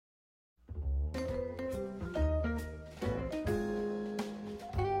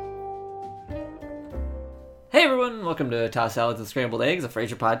Hey everyone, welcome to Tossed Salads and Scrambled Eggs, a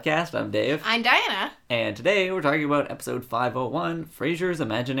Frasier podcast. I'm Dave. I'm Diana. And today we're talking about episode 501, Frasier's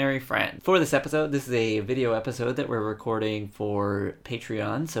Imaginary Friend. For this episode, this is a video episode that we're recording for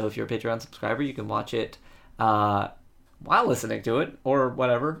Patreon. So if you're a Patreon subscriber, you can watch it while listening to it, or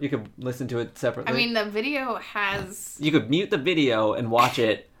whatever. You can listen to it separately. I mean, the video has... You could mute the video and watch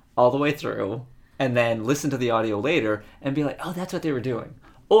it all the way through, and then listen to the audio later and be like, oh, that's what they were doing.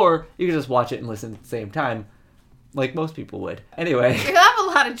 Or you could just watch it and listen at the same time, like most people would. Anyway. You have a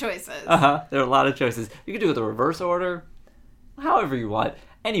lot of choices. There are a lot of choices. You can do it the reverse order, however you want.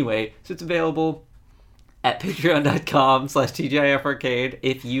 Anyway, so it's available at patreon.com/TGIFarcade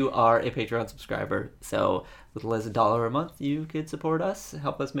if you are a Patreon subscriber. So, little as $1 a month, you could support us,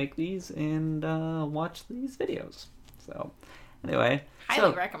 help us make these, and watch these videos. So, anyway.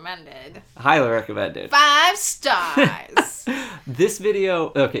 Highly recommended. Highly recommended. 5 stars. This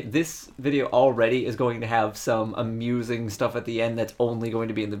video already is going to have some amusing stuff at the end that's only going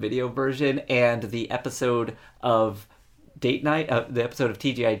to be in the video version, and the episode of Date Night, the episode of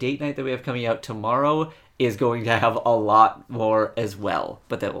TGI Date Night that we have coming out tomorrow is going to have a lot more as well,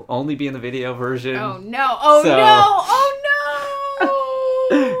 but that will only be in the video version. Oh no, oh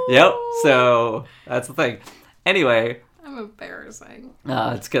no. Yep, so that's the thing. Anyway. I'm embarrassing.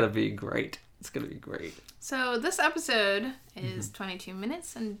 It's going to be great. So this episode is 22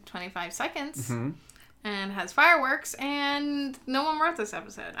 minutes and 25 seconds and has fireworks, and no one wrote this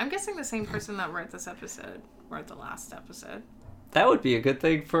episode. I'm guessing the same person that wrote this episode wrote the last episode. That would be a good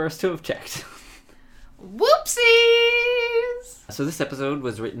thing for us to have checked. Whoopsies! So this episode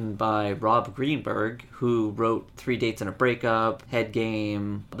was written by Rob Greenberg, who wrote 3 Dates and a Breakup, Head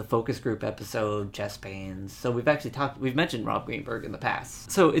Game, the Focus Group episode, Chest Pains. So we've mentioned Rob Greenberg in the past.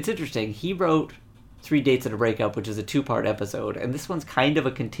 So it's interesting. He wrote 3 Dates and a Breakup, which is a 2-part episode, and this one's kind of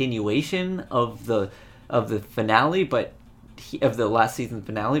a continuation of the finale, of the last season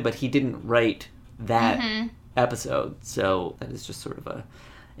finale, but he didn't write that episode. So that is just sort of a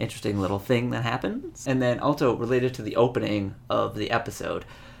interesting little thing that happens. And then also related to the opening of the episode,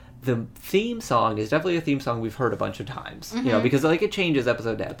 the theme song is definitely a theme song we've heard a bunch of times, because it changes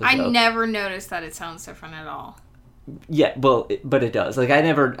episode to episode. I never noticed that it sounds different at all. Yeah, well, but it does. I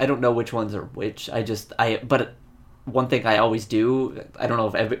don't know which ones are which. But one thing I always do, I don't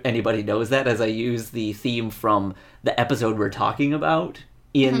know if anybody knows that, as I use the theme from the episode we're talking about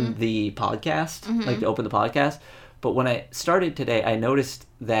in the podcast, to open the podcast. But when I started today, I noticed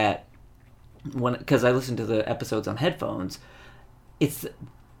that because I listened to the episodes on headphones, it's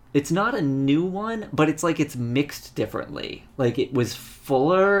not a new one, but it's like it's mixed differently. Like it was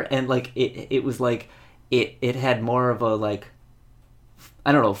fuller, and like it was like it had more of a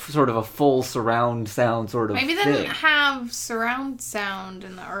I don't know, sort of a full surround sound sort of Maybe they thing. didn't have surround sound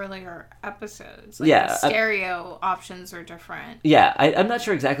in the earlier episodes. The stereo options are different. Yeah, I'm not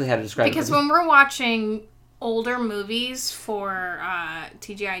sure exactly how to describe it. Because when we're watching older movies for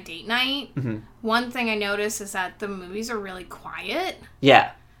TGI Date Night, one thing I noticed is that the movies are really quiet.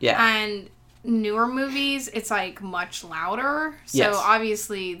 Yeah. And newer movies, it's much louder. So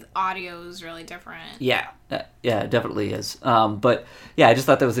obviously the audio is really different. Yeah, it definitely is. But yeah, I just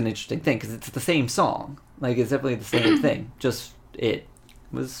thought that was an interesting thing because it's the same song. It's definitely the same thing. Just it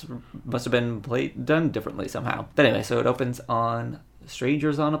must have been done differently somehow. But anyway, so it opens on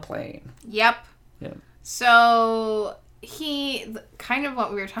Strangers on a Plane. Yep. Yeah. So he, kind of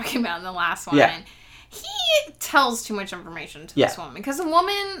what we were talking about in the last one, he tells too much information to this woman. Because the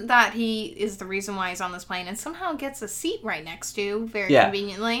woman that he is the reason why he's on this plane and somehow gets a seat right next to, very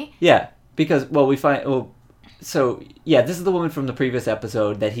conveniently. Yeah, because, this is the woman from the previous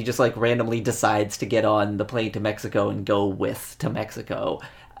episode that he just, randomly decides to get on the plane to Mexico and go with to Mexico.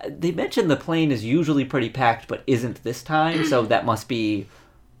 They mentioned the plane is usually pretty packed, but isn't this time, so that must be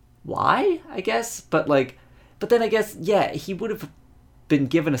why, I guess. But then I guess, he would have been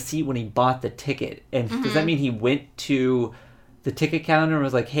given a seat when he bought the ticket. And does that mean he went to the ticket counter and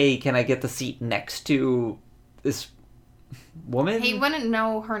was like, hey, can I get the seat next to this woman? He wouldn't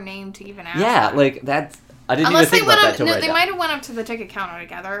know her name to even ask her. I didn't even think about that till right now. They might have went up to the ticket counter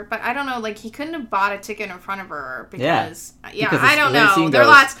together, but I don't know, he couldn't have bought a ticket in front of her because I don't know. There are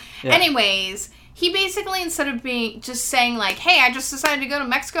lots. Yeah. Anyways, he basically, instead of saying hey, I just decided to go to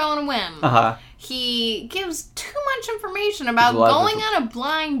Mexico on a whim, he gives too much information about going on a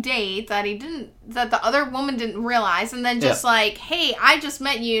blind date that the other woman didn't realize, and then just hey, I just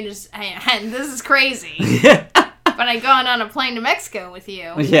met you, and this is crazy. But I'm going on a plane to Mexico with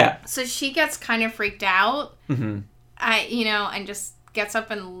you. Yeah. So she gets kind of freaked out. And just gets up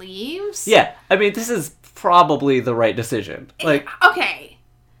and leaves. Yeah. I mean, this is probably the right decision. Okay.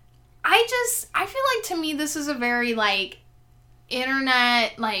 I feel like to me this is a very, like,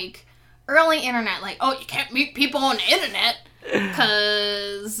 internet, like, early internet, like, oh, you can't meet people on the internet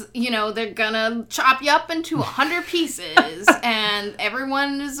because, you know, they're gonna chop you up into 100 pieces and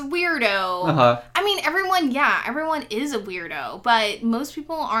everyone is a weirdo. Uh-huh. I mean, everyone is a weirdo, but most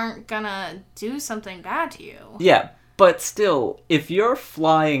people aren't gonna do something bad to you. Yeah. But still, if you're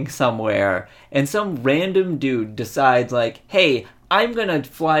flying somewhere and some random dude decides, like, hey, I'm gonna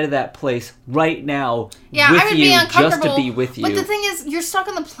fly to that place right now with you just to be with you. But the thing is, you're stuck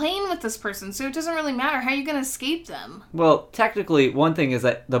on the plane with this person, so it doesn't really matter. How are you gonna escape them? Well, technically, one thing is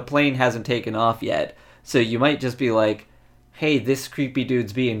that the plane hasn't taken off yet, so you might just be like, hey, this creepy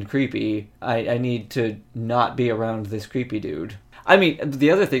dude's being creepy. I need to not be around this creepy dude. I mean,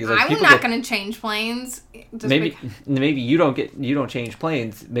 the other thing is, like, I'm not going to change planes. Maybe you don't change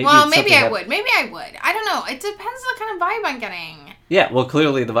planes. Maybe I would. Maybe I would. I don't know. It depends what kind of vibe I'm getting. Yeah, well,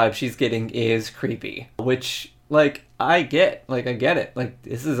 clearly the vibe she's getting is creepy, which, like, I get. Like, I get it. Like,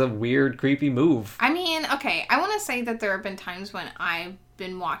 this is a weird, creepy move. I mean, okay, I want to say that there have been times when I've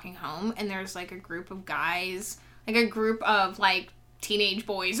been walking home and there's, like, a group of guys, like a group of, like, teenage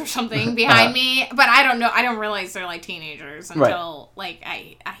boys or something behind me, but I don't know. I don't realize they're, like, teenagers until, like,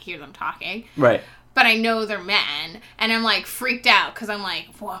 I hear them talking. Right. But I know they're men, and I'm, like, freaked out, because I'm like,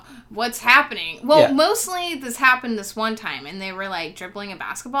 what's happening? Well, mostly this happened this one time, and they were, like, dribbling a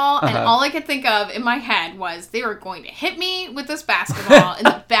basketball, and all I could think of in my head was they were going to hit me with this basketball in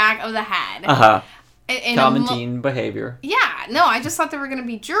the back of the head. Common teen behavior. Yeah. No, I just thought they were going to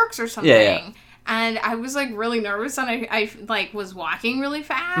be jerks or something. Yeah. And I was, like, really nervous, and I like, was walking really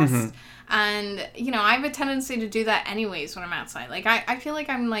fast. Mm-hmm. And, you know, I have a tendency to do that anyways when I'm outside. Like, I feel like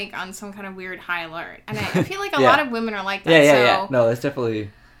I'm, like, on some kind of weird high alert. And I feel like a lot of women are like that. Yeah. No, that's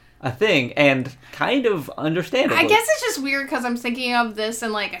definitely a thing. And kind of understandable. I guess it's just weird because I'm thinking of this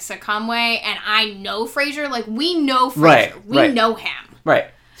in, like, a sitcom way. And I know Frasier. Like, we know Frasier. Right, we know him. Right.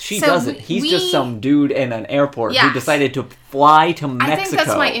 She doesn't. He's just some dude in an airport who decided to fly to Mexico. I think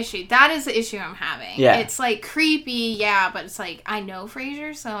that's my issue. That is the issue I'm having. Yeah. It's, like, creepy, but it's like, I know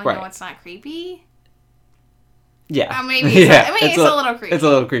Frasier, so I know it's not creepy. Yeah. Maybe it's a little creepy. It's a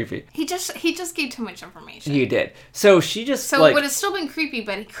little creepy. He just gave too much information. He did. So she just, So it would have still been creepy,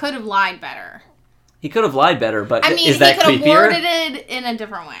 but he could have lied better. He could have lied better, but is he that creepier? He could have worded it in a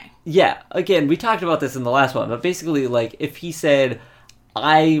different way. Yeah. Again, we talked about this in the last one, but basically, like, if he said,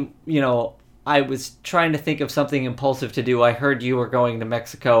 I was trying to think of something impulsive to do. I heard you were going to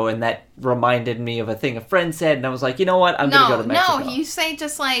Mexico, and that reminded me of a thing a friend said, and I was like, you know what? I'm going to go to Mexico. No, you say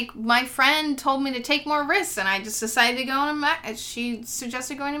just like, my friend told me to take more risks, and I just decided to go to she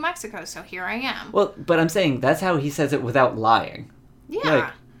suggested going to Mexico, so here I am. Well, but I'm saying that's how he says it without lying.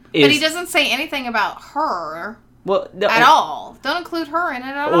 Yeah. But he doesn't say anything about her. Well, no, at all. Don't include her in it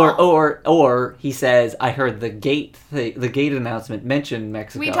at all. Or he says, I heard the gate announcement mentioned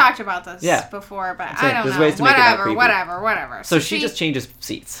Mexico. We talked about this before, but I don't know. Ways to Whatever. So she just changes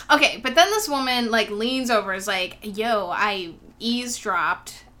seats. Okay, but then this woman, like, leans over, is like, yo, I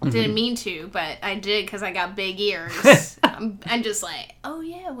eavesdropped. Didn't mean to, but I did because I got big ears. I'm just like, oh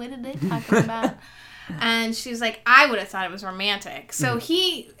yeah, what are they talking about? And she's like, I would have thought it was romantic. So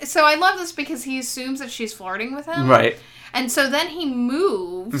so I love this because he assumes that she's flirting with him. Right. And so then he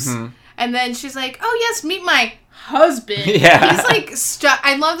moves, and then she's like, oh yes, meet my husband. Yeah. He's like stuck.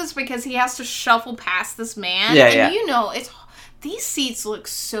 I love this because he has to shuffle past this man. Yeah, and you know, these seats look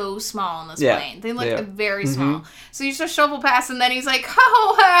so small on this plane. They look very small. So you just shuffle past, and then he's like,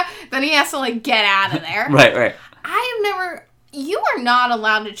 then he has to, like, get out of there. Right. You are not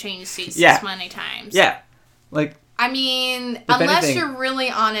allowed to change seats this many times. Yeah. Like, I mean, unless you're really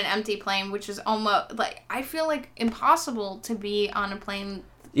on an empty plane, which is almost, like, I feel like impossible to be on a plane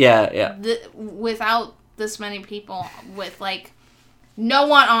without this many people with, like, no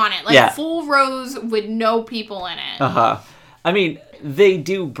one on it. Like, full rows with no people in it. I mean, they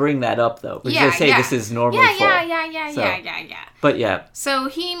do bring that up, though. Because they say this is normally full. Yeah. But, yeah. So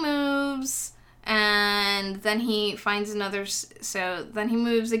he moves... And then he finds another... So then he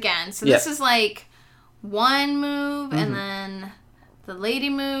moves again. So this is like one move, and then the lady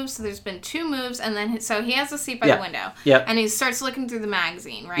moves. So there's been two moves, and then... So he has a seat by the window. Yep. And he starts looking through the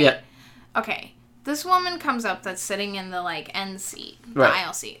magazine, right? Yep. Okay. This woman comes up that's sitting in the, like, end seat. The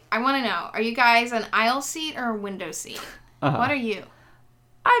aisle seat. I want to know, are you guys an aisle seat or a window seat? What are you?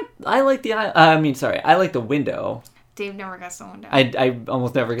 I like the aisle... I like the window. Dave never gets the window. I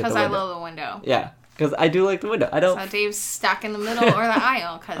almost never get the window. Because I love the window. Yeah, because I do like the window. I don't... So Dave's stuck in the middle or the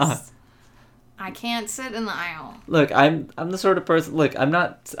aisle, because I can't sit in the aisle. Look, I'm the sort of person. Look, I'm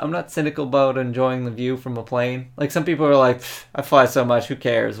not cynical about enjoying the view from a plane. Like some people are like, I fly so much, who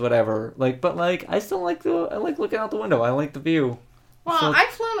cares, whatever. Like, but like I still like looking out the window. I like the view. Well, so, I've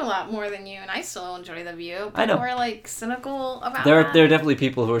flown a lot more than you, and I still enjoy the view. People I know. are like cynical about there that. There are definitely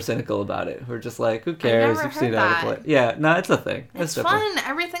people who are cynical about it. Who are just like, who cares? I've never heard that. Yeah, no, it's a thing. It's fun.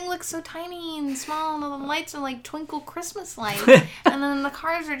 Everything looks so tiny and small, and the lights are like twinkle Christmas lights. And then the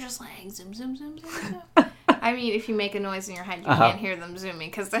cars are just like zoom, zoom, zoom, zoom, zoom. I mean, if you make a noise in your head, you can't hear them zooming,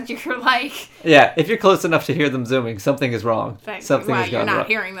 because then you're like... Yeah, if you're close enough to hear them zooming, something is wrong. You're not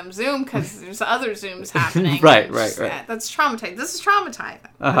hearing them zoom, because there's other zooms happening. Right. Yeah, that's traumatizing. This is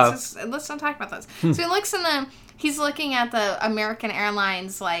traumatizing. Let's not talk about this. So he looks he's looking at the American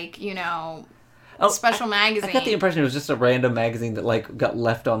Airlines, like, special magazine. I got the impression it was just a random magazine that like got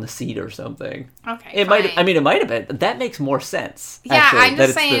left on the seat or something. Okay, it might have been. That makes more sense. Yeah, actually, I'm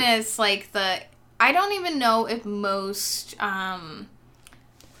just saying it's like I don't even know if most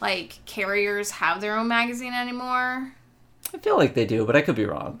carriers have their own magazine anymore. I feel like they do, but I could be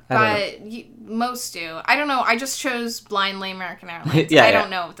wrong. Most do. I don't know. I just chose blindly American Airlines. I don't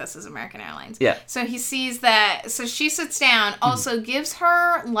know if this is American Airlines. Yeah. So he sees that. So she sits down, also gives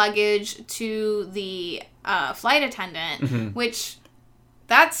her luggage to the flight attendant, which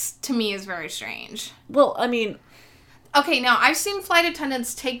that's, to me, is very strange. Well, I mean... Okay, now, I've seen flight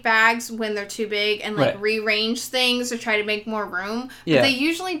attendants take bags when they're too big and, rearrange things to try to make more room. But they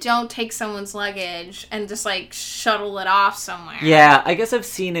usually don't take someone's luggage and just, shuttle it off somewhere. Yeah, I guess I've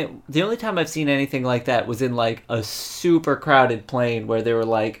seen it. The only time I've seen anything like that was in, a super crowded plane where they were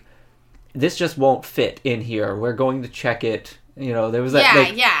like, this just won't fit in here. We're going to check it. There was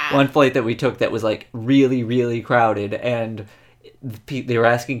that, one flight that we took that was, really, really crowded. And they were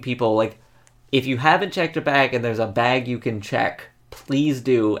asking people, if you haven't checked a bag and there's a bag you can check, please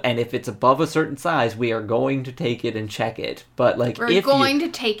do. And if it's above a certain size, we are going to take it and check it. But we're going to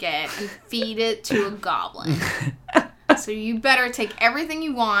take it and feed it to a goblin. So you better take everything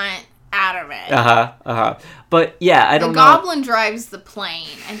you want out of it. But yeah, I don't know. The goblin drives the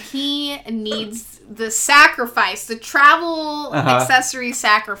plane, and he needs the sacrifice, the travel accessory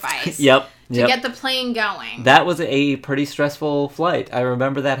sacrifice. Yep. To get the plane going. That was a pretty stressful flight. I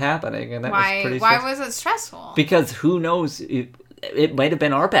remember that happening, and that was pretty stressful. Why was it stressful? Because who knows? It might have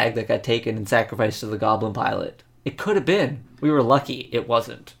been our bag that got taken and sacrificed to the goblin pilot. It could have been. We were lucky. It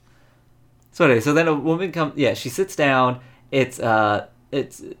wasn't. So anyway, then a woman comes. Yeah, she sits down. It's Kelly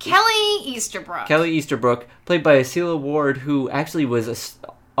Easterbrook. Kelly Easterbrook, played by Celia Ward, who actually was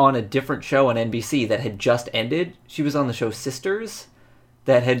on a different show on NBC that had just ended. She was on the show Sisters.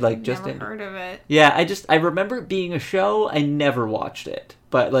 That had just never heard of it. Yeah, I remember it being a show. I never watched it,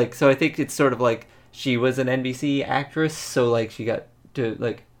 but so I think it's sort of she was an NBC actress, so she got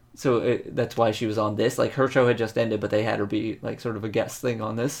to that's why she was on this. Her show had just ended, but they had her be sort of a guest thing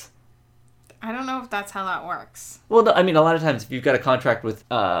on this. I don't know if that's how that works. Well, no, I mean, a lot of times if you've got a contract with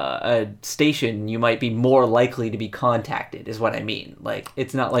a station, you might be more likely to be contacted, is what I mean.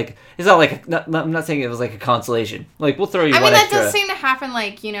 It's not I'm not saying it was a consolation. We'll throw you one extra. I mean, that does seem to happen,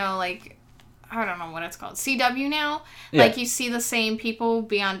 I don't know what it's called, CW now. Yeah. You see the same people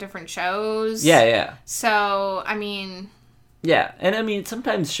be on different shows. Yeah. So, I mean... Yeah, and I mean,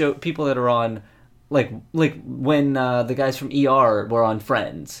 sometimes people that are on... when the guys from ER were on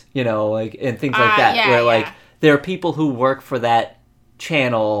Friends, and things like that, there are people who work for that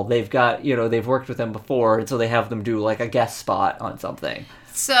channel. They've got, they've worked with them before, and so they have them do a guest spot on something.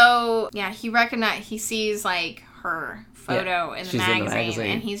 So yeah, he sees her photo in the magazine,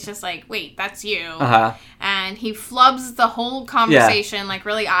 and he's just wait, that's you. And he flubs the whole conversation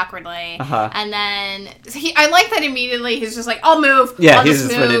really awkwardly, and then I like that immediately he's just I'll move. Yeah, he's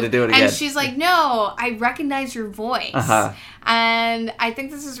just ready to do it again. And she's no, I recognize your voice. And I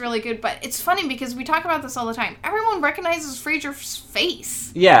think this is really good, but it's funny because we talk about this all the time. Everyone recognizes Frasier's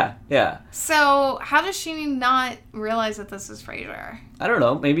face. Yeah. So how does she not realize that this is Frasier? I don't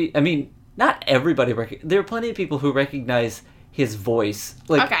know. Maybe, I mean, not everybody there are plenty of people who recognize his voice.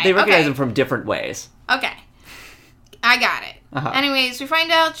 They recognize him from different ways. Okay. I got it. Anyways, we find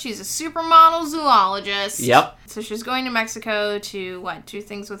out she's a supermodel zoologist. Yep. So she's going to Mexico to, do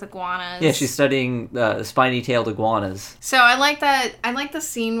things with iguanas. Yeah, she's studying spiny-tailed iguanas. So I like that. I like the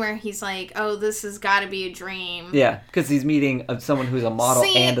scene where he's oh, this has got to be a dream. Yeah, because he's meeting someone who's a model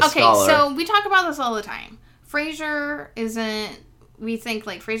and a scholar. Okay, so we talk about this all the time. Frasier isn't... We think,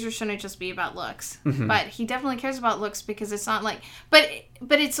 Frasier shouldn't just be about looks. Mm-hmm. But he definitely cares about looks because it's not But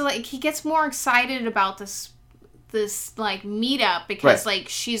it's he gets more excited about this this like meetup because like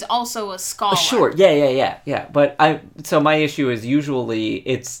she's also a scholar. Sure, yeah. But my issue is usually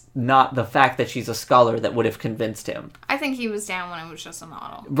it's not the fact that she's a scholar that would have convinced him. I think he was down when it was just a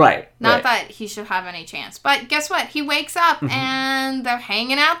model. Right. Not that he should have any chance. But guess what? He wakes up and they're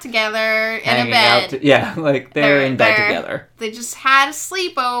hanging out together in a bed. Like they're in bed together. They just had a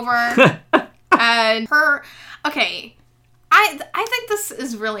sleepover. And okay. I think this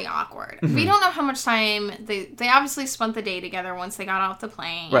is really awkward. We don't know how much time they obviously spent the day together once they got off the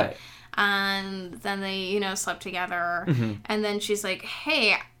plane. Right. And then they, slept together. And then she's like,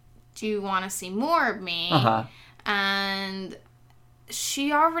 "Hey, do you want to see more of me?" And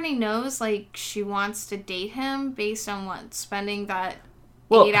she already knows, like, she wants to date him based on spending that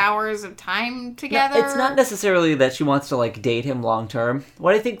 8 hours of time together. No, it's not necessarily that she wants to, like, date him long term.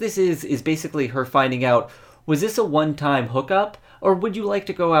 What I think this is basically her finding out, was this a one-time hookup, or would you like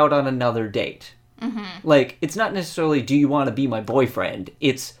to go out on another date? Like, it's not necessarily, do you want to be my boyfriend?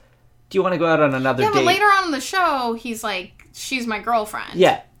 It's, do you want to go out on another date? Yeah, but later on in the show, he's like, she's my girlfriend.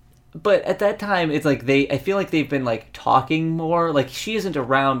 Yeah. But at that time, it's like I feel like they've been, like, talking more. Like, she isn't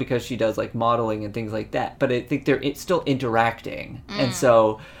around because she does, like, modeling and things like that. But I think they're still interacting. And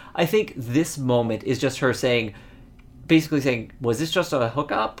so I think this moment is just her basically saying, was this just a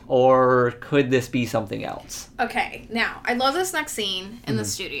hookup, or could this be something else? Okay, now, I love this next scene in the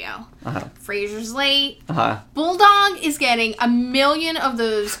studio. Frasier's late. Bulldog is getting a million of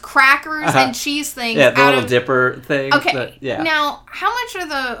those crackers and cheese things. Yeah, the little dipper thing. Okay, now, how much are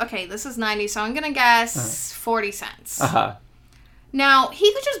this is 90, so I'm going to guess 40 cents. Now,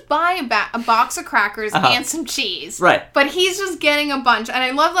 he could just buy a box of crackers and some cheese. Right. But he's just getting a bunch. And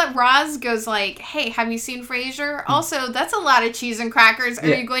I love that Roz goes like, "Hey, have you seen Frasier? Also, that's a lot of cheese and crackers. Are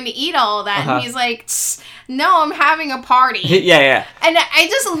you going to eat all of that?" And he's like, "No, I'm having a party." Yeah. And I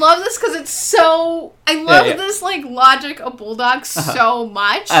just love this because it's so... I love this, like, logic of Bulldog so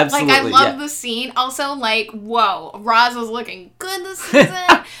much. Absolutely, like, I love the scene. Also, like, whoa, Roz is looking good this season.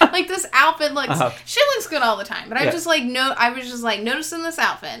 Like, this outfit looks... She looks good all the time. But I was just like, noticing this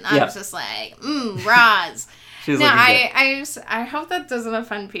outfit. And I was just like, Roz. She's looking good. I hope that doesn't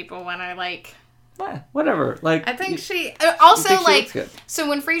offend people when I, like... Whatever. Like, I think she... Also, she like... So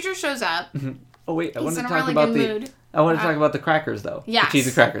when Frasier shows up... Oh, wait, I want to talk really about mood. I want to talk about the crackers, though. Yes. The cheese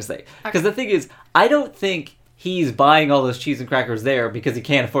and crackers thing. Because the thing is, I don't think he's buying all those cheese and crackers there because he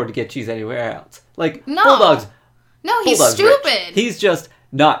can't afford to get cheese anywhere else. Like, Bulldog's he's stupid. Rich. He's just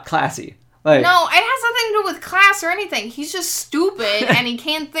not classy. Like, no, it has nothing to do with class or anything. He's just stupid, and he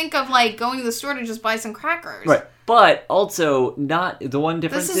can't think of, like, going to the store to just buy some crackers. Right. But also, not the one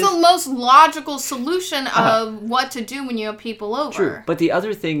difference This is the most logical solution of what to do when you have people over. True. But the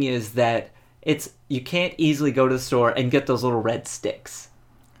other thing is that you can't easily go to the store and get those little red sticks.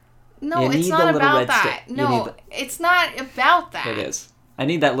 No, it's not about that. No, it's not about that. It is. I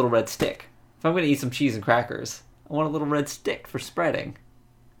need that little red stick. If I'm going to eat some cheese and crackers, I want a little red stick for spreading.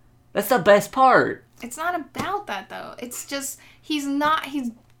 That's the best part. It's not about that, though. It's just, he's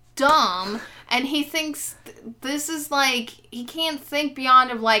dumb, and he thinks this is like, he can't think beyond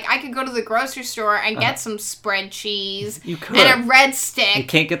of like, I could go to the grocery store and get some spread cheese and a red stick. You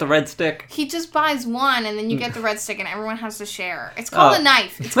can't get the red stick. He just buys one, and then you get the red stick, and everyone has to share. It's called a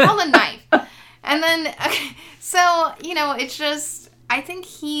knife. It's called a knife. And then, so, it's just, I think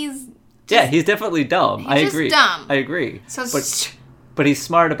he's... he's definitely dumb. I agree. He's just dumb. I agree. So, but he's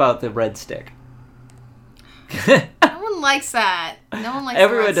smart about the red stick. No one likes that. No one likes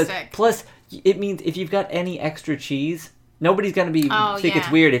Everyone the red does. stick. Plus, it means if you've got any extra cheese, nobody's going to think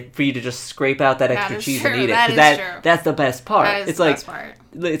it's weird for you to just scrape out that extra cheese and eat it. That's the best part. That is the best part.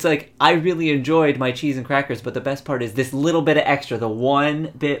 It's like, I really enjoyed my cheese and crackers, but the best part is this little bit of extra, the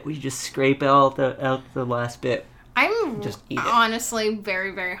one bit where you just scrape out the last bit. I'm honestly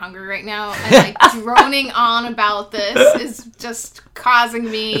very, very hungry right now, and like droning on about this is just causing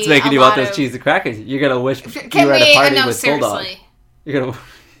me. It's making you want those cheese and crackers. You're gonna wish you were at a party with Bulldog. You're gonna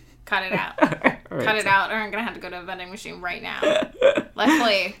cut it out. Right. Cut it out, or I'm gonna have to go to a vending machine right now.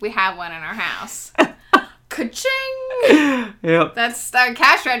 Luckily, we have one in our house. Ka-ching! Yep. That's our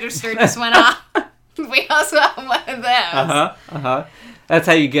cash register just went off. We also have one of those.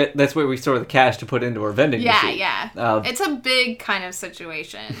 That's where we store the cash to put into our vending machine. Yeah. It's a big kind of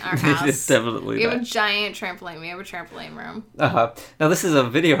situation, our house. It's definitely We have a giant trampoline. We have a trampoline room. Now, this is a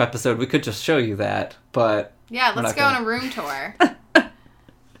video episode. We could just show you that, but... Yeah, let's go on a room tour.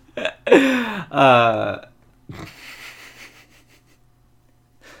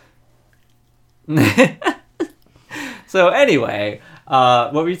 So, anyway...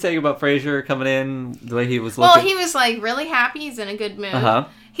 what were you saying about Frasier coming in, the way he was looking? Well, he was, like, really happy. He's in a good mood.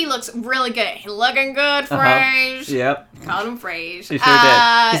 He looks really good. He's looking good, Frasier. Yep. Called him Frasier. He sure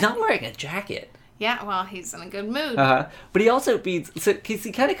did. He's not wearing a jacket. Yeah, well, he's in a good mood. But he also beats... So, cause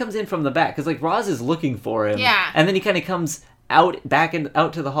he kind of comes in from the back, because, like, Roz is looking for him. Yeah. And then he kind of comes out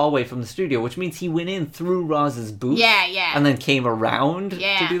to the hallway from the studio, which means he went in through Roz's booth. Yeah. And then came around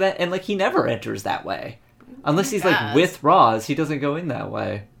to do that. And, like, he never enters that way. Unless he's, like, with Roz, he doesn't go in that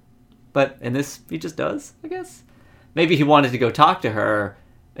way. But in this, he just does, I guess. Maybe he wanted to go talk to her...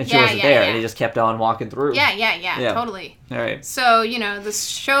 And she wasn't there, and he just kept on walking through. Yeah, totally. All right. So, this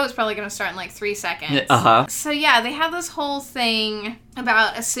show is probably going to start in like 3 seconds. So, they have this whole thing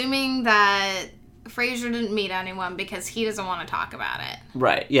about assuming that Frasier didn't meet anyone because he doesn't want to talk about it.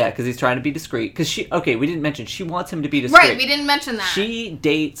 Right, yeah, because he's trying to be discreet. Because we didn't mention, she wants him to be discreet. Right, we didn't mention that.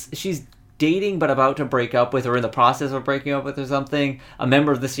 She's dating but about to break up with, or in the process of breaking up with or something, a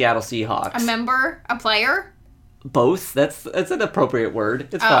member of the Seattle Seahawks. A member? A player? Both. That's an appropriate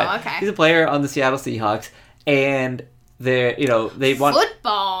word. It's fine. Okay. He's a player on the Seattle Seahawks, and they want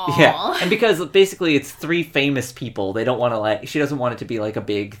football. Yeah, and because basically it's 3 famous people, they don't want to she doesn't want it to be like a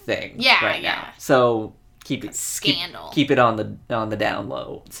big thing. Yeah. Now. So keep it scandal. Keep it on the down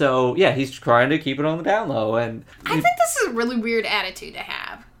low. So yeah, he's trying to keep it on the down low, and I think this is a really weird attitude to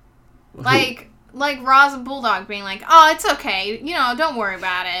have. Like Roz and Bulldog being like, "Oh, it's okay. Don't worry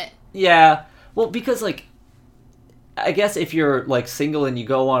about it." Yeah. Well, because I guess if you're, like, single and you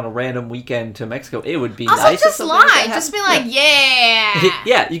go on a random weekend to Mexico, it would be also, nice. Just lie. Just be like, yeah.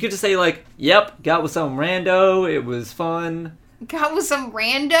 Yeah, you could just say, like, yep, got with some rando, it was fun. Got with some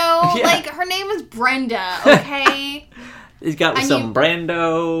rando? Yeah. Like, her name is Brenda, okay? He's got with some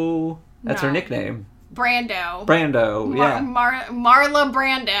Brando. That's her nickname. Brando, yeah. Marla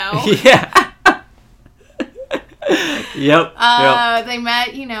Brando. Yeah. Yep. They met,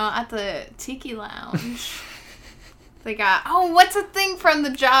 at the Tiki Lounge. They got, what's the thing from the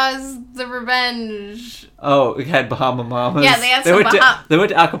Jaws, The Revenge? Oh, we had Bahama Mamas. Yeah, they had They went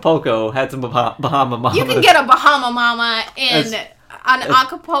to Acapulco, had some Bahama Mamas. You can get a Bahama Mama on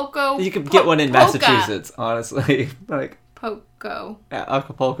Acapulco. You could get one in Massachusetts, honestly. Poco. Yeah,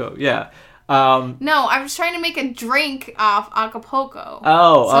 Acapulco, yeah. No, I was trying to make a drink off Acapulco.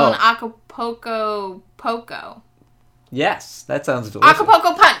 An Acapulco Poco. Yes, that sounds delicious.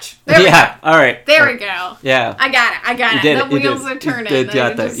 Acapulco Punch. There we go. All right. There we go. Yeah. I got it. The wheels are turning.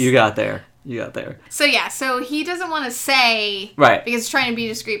 You got there. So he doesn't want to say, right, because he's trying to be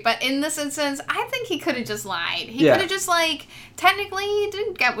discreet, but in this instance, I think he could have just lied. He could have just, technically he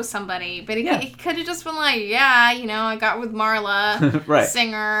didn't get with somebody, but he could have just been like, I got with Marla, right,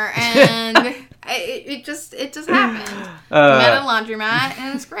 singer, and it just happened. Met at a laundromat,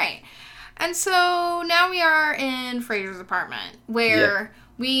 and it was great. And so now we are in Frasier's apartment, where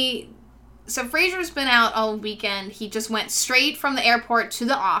So Frasier's been out all weekend. He just went straight from the airport to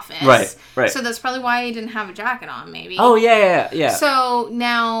the office. Right. So that's probably why he didn't have a jacket on, maybe. Oh, yeah. So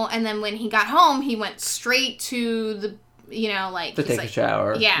now, and then when he got home, he went straight to the, to take a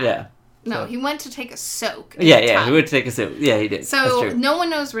shower. Yeah. No, he went to take a soak. Yeah, he went to take a soak. Yeah, he did. So no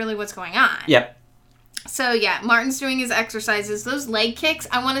one knows really what's going on. Yep. So, Martin's doing his exercises. Those leg kicks,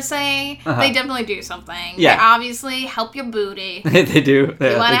 I want to say, they definitely do something. Yeah. They obviously help your booty. They do.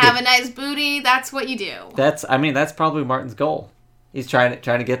 You want to have a nice booty, that's what you do. That's probably Martin's goal. He's trying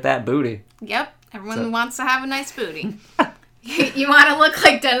to get that booty. Yep. Everyone wants to have a nice booty. You want to look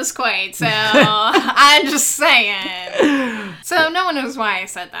like Dennis Quaid, so I'm just saying. So no one knows why I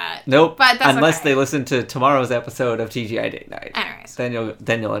said that. Nope. But that's unless they listen to tomorrow's episode of TGI Date Night. Anyways.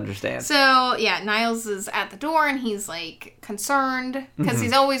 Then you'll understand. So Niles is at the door and he's concerned because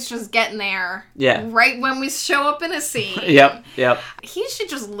he's always just getting there. Yeah. Right when we show up in a scene. Yep. He should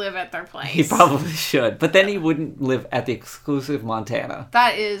just live at their place. He probably should, but then he wouldn't live at the exclusive Montana.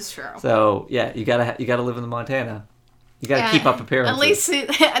 That is true. So you gotta live in the Montana. You gotta keep up appearances.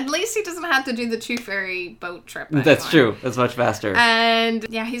 At least he doesn't have to do the Tooth Fairy boat trip anymore. That's true. That's much faster. And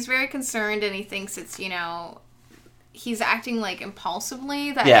he's very concerned, and he thinks it's he's acting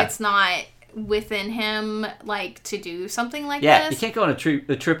impulsively, that it's not within him to do something like this. Yeah, you can't go on a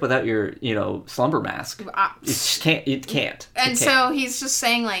trip without your slumber mask. You can't. And so he's just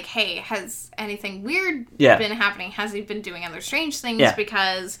saying hey, has anything weird been happening? Has he been doing other strange things? Yeah.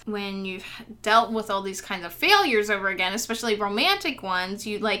 Because when you've dealt with all these kinds of failures over again, especially romantic ones,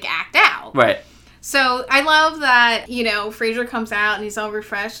 you act out. Right. So I love that, Frasier comes out and he's all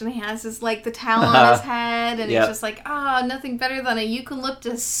refreshed and he has his, like, the towel on his head and he's just like, nothing better than a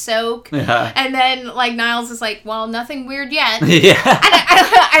eucalyptus soak. And then, like, Niles is like, well, nothing weird yet. Yeah.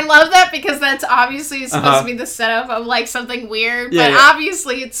 I love that because that's obviously supposed to be the setup of, like, something weird, but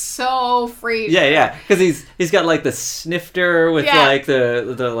obviously it's so Frasier. Yeah. Because he's got, like, the snifter with, like,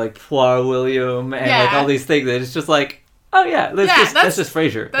 the like, Poire William and, like, all these things that it's just like, oh yeah, that's just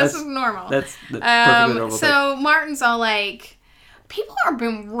Frasier. That's normal. That's perfectly normal. So Martin's all like, people are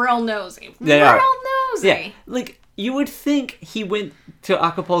being real nosy. Nosy. Yeah, like you would think he went to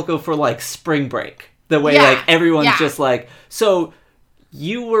Acapulco for like spring break. The way like everyone's just like, so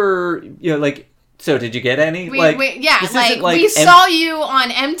you were, like. So did you get any? We saw you on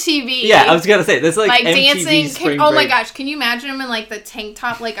MTV. Yeah, I was gonna say this like MTV dancing. Spring break. My gosh, can you imagine him in like the tank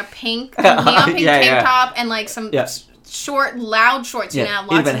top, like a neon pink tank top, and like some short, loud shorts? Yeah,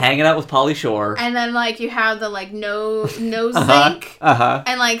 he'd been hanging out with Pauly Shore, and then like you have the like nose zinc,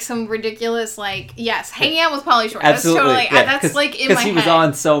 and like some ridiculous hanging out with Pauly Shore. Absolutely, that's totally that's like in my head. Because he was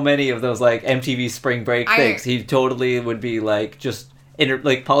on so many of those like MTV Spring Break things. He totally would be like just.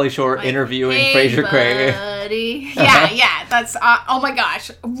 Like Pauly Shore interviewing Frasier Crane. Yeah, that's oh my gosh,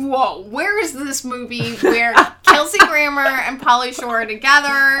 whoa! Where is this movie where Kelsey Grammer and Pauly Shore are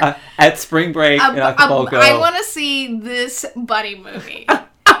together at spring break in Acapulco? I want to see this buddy movie.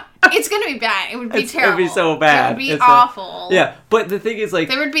 It's gonna be bad. It would be terrible. It would be so bad. It would be awful. Yeah, but the thing is, like,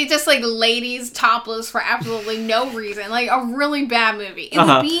 there would be just like ladies topless for absolutely no reason, like a really bad movie. It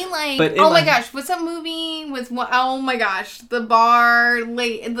would be like, my gosh, what's that movie with? Oh my gosh, the bar,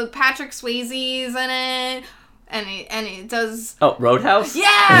 the Patrick Swayze's in it, and it does. Oh, Roadhouse.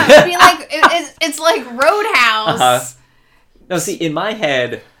 Yeah, it'd be like it's like Roadhouse. No, see, in my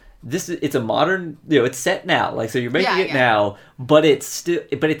head. It's a modern, it's set now, like, so you're making it now, but it's a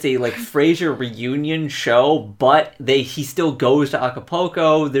like Frasier reunion show, but he still goes to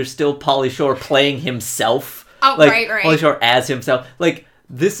Acapulco. There's still Pauly Shore playing himself. Oh, like, right. Pauly Shore as himself. Like,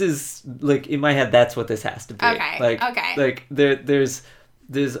 this is, like, in my head, that's what this has to be. Okay. Like, there's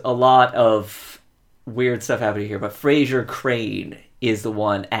a lot of weird stuff happening here, but Frasier Crane is the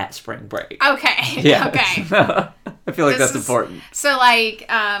one at spring break. Okay. Yeah. Okay. I feel like that's important. So, like,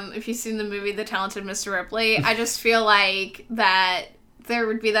 if you've seen the movie The Talented Mr. Ripley, I just feel like that there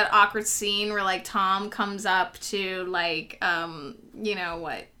would be that awkward scene where, like, Tom comes up to, like,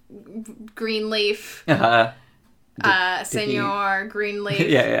 Greenleaf. Senor Greenleaf.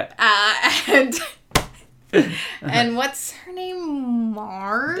 Yeah. And what's her name?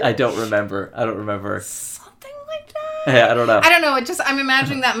 Marge? I don't remember. Something like that? Yeah, I don't know. I'm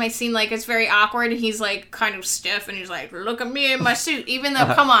imagining that my scene, like, it's very awkward. He's, like, kind of stiff, and he's like, look at me in my suit. Even though,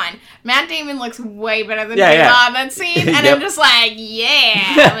 come on, Matt Damon looks way better than me on that scene. And I'm just like,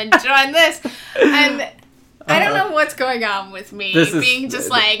 I'm enjoying this. And I don't know what's going on with me being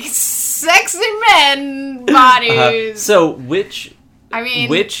just, like, sexy men bodies. So, which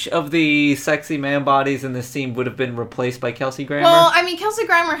of the sexy man bodies in this scene would have been replaced by Kelsey Grammer? Well, I mean, Kelsey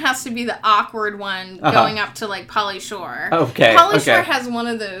Grammer has to be the awkward one going up to, like, Pauly Shore. Okay. Pauly Shore has one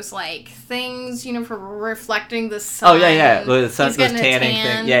of those, like, things, for reflecting the sun. Oh, yeah. The sun's tanning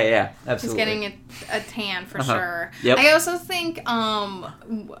thing. Yeah, absolutely. He's getting a tan for sure. Yep. I also think, oh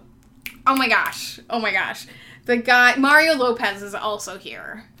my gosh. The guy, Mario Lopez is also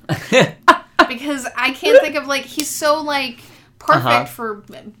here. Because I can't think of, like, he's so, like... perfect for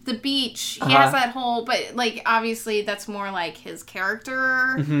the beach. He has that whole, but like obviously that's more like his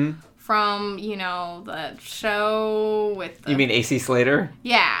character from the show with. You mean AC Slater?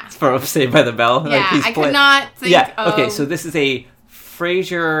 Yeah. From Saved by the Bell. Yeah, I could not think. Yeah. Okay, so this is a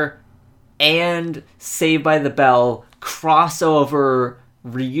Frasier and Saved by the Bell crossover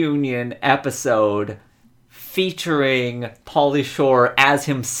reunion episode featuring Pauly Shore as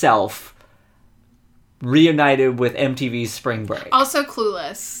himself. Reunited with MTV's Spring Break. Also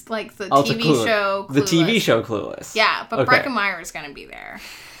Clueless, like the TV show Clueless. The TV show Clueless. Yeah, but Breckin Meyer is going to be there.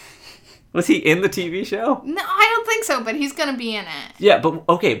 Was he in the TV show? No, I don't think so, but he's going to be in it. Yeah,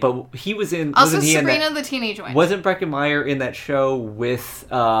 but he was in... Also Sabrina the Teenage Witch. Wasn't Breckin Meyer in that show with,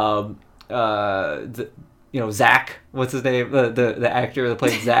 Zach? What's his name? The actor that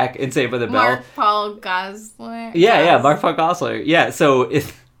played Zach in Saved by the Bell? Mark Paul Gosselaar. Yeah, Mark Paul Gosselaar. Yeah, so...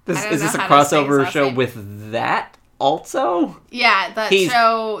 Is this a crossover show with that also? Yeah,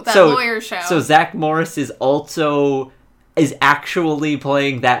 lawyer show. So Zach Morris is actually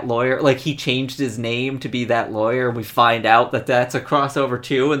playing that lawyer. Like, he changed his name to be that lawyer, and we find out that that's a crossover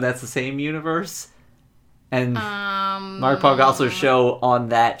too, and that's the same universe. And Mark Paul Gosselaar's show on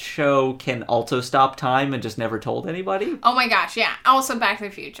that show can also stop time and just never told anybody. Oh my gosh, yeah. Also Back to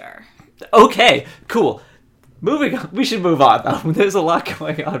the Future. Okay, cool. Moving on. We should move on, though. There's a lot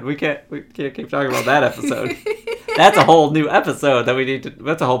going on. We can't keep talking about that episode. That's a whole new episode that we need to...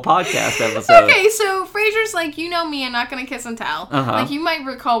 That's a whole podcast episode. Okay, so Frasier's like, you know me, I'm not going to kiss and tell. Like, you might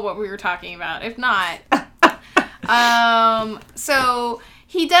recall what we were talking about. If not... So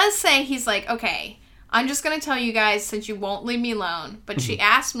he does say, he's like, okay, I'm just going to tell you guys since you won't leave me alone, but she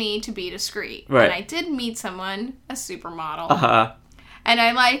asked me to be discreet. Right. And I did meet someone, a supermodel. And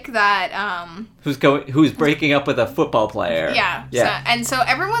I like that, who's breaking up with a football player. Yeah. So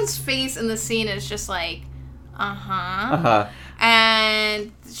everyone's face in the scene is just like,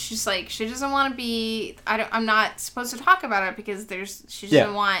 and she's like, she doesn't want to be, I'm not supposed to talk about it because she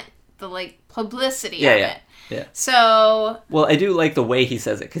doesn't want the, like, publicity of it. Yeah. So... Well, I do like the way he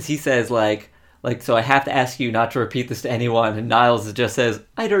says it, because he says, like, so I have to ask you not to repeat this to anyone, and Niles just says,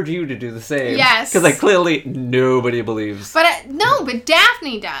 I'd urge you to do the same. Yes. Because, like, clearly nobody believes. But, but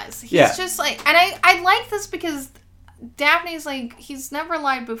Daphne does. He's just like... And I like this because Daphne's like, he's never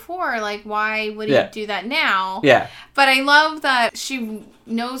lied before, like, why would he do that now? Yeah. But I love that she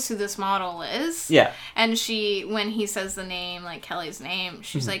knows who this model is. Yeah. And when he says the name, like Kelly's name,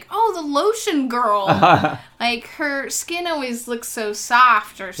 she's like, oh, the lotion girl. Like, her skin always looks so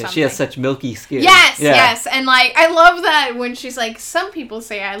soft or something. She has such milky skin. Yes. And, like, I love that when she's like, some people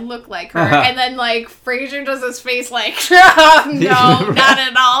say I look like her. And then, like, Frasier does his face like, no, not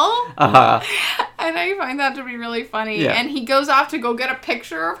at all. And I find that to be really funny. Yeah. And he goes off to go get a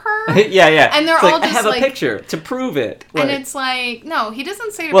picture of her. Yeah. And they're all just I have a picture to prove it. And it's like, no, he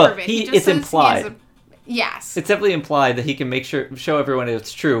doesn't say to prove it. He just it's says implied. Yes. It's definitely implied that he can show everyone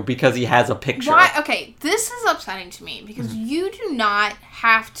it's true because he has a picture. Why? Okay, this is upsetting to me because you do not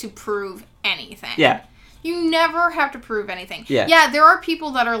have to prove anything. Yeah. You never have to prove anything. Yeah. Yeah, there are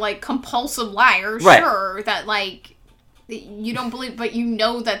people that are, like, compulsive liars, sure, that, like, you don't believe, but you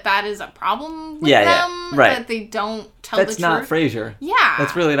know that is a problem with them, that they don't tell the truth. That's not Frasier. Yeah.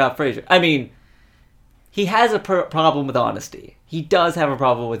 That's really not Frasier. I mean, he has a problem with honesty. He does have a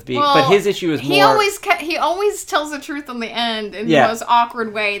problem with being, but his issue is more... He always tells the truth in the end in the most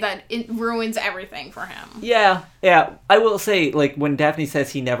awkward way that it ruins everything for him. Yeah. I will say, like, when Daphne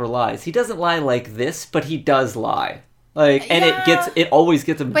says he never lies, he doesn't lie like this, but he does lie. Like, and it always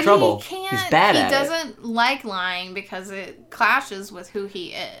gets him in trouble. He's bad at it. He doesn't like lying because it clashes with who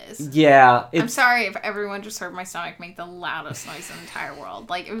he is. Yeah. I'm sorry if everyone just heard my stomach make the loudest noise in the entire world.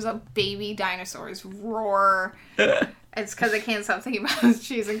 Like, it was a baby dinosaur's roar. It's because I can't stop thinking about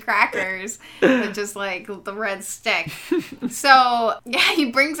cheese and crackers and just, like, the red stick. So, yeah, he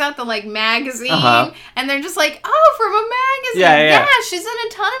brings out the, like, magazine, and they're just like, oh, from a magazine. Yeah, she's in a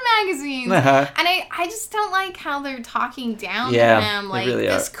ton of magazines. And I just don't like how they're talking down to him. Like, really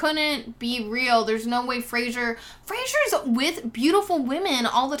this couldn't be real. There's no way Frasier's with beautiful women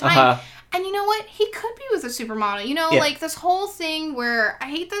all the time. And you know what? He could be with a supermodel. You know, like, this whole thing where... I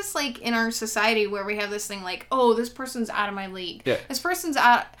hate this, like, in our society where we have this thing like, oh, this person's out of my league. Yeah. This person's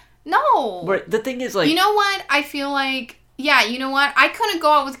out... No! But the thing is, like... You know what? I feel like... Yeah, you know what? I couldn't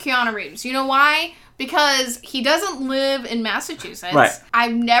go out with Keanu Reeves. You know why? Because he doesn't live in Massachusetts. Right.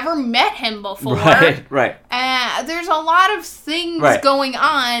 I've never met him before. Right. There's a lot of things going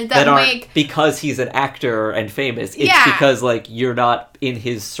on that make... Because he's an actor and famous. It's because, like, you're not in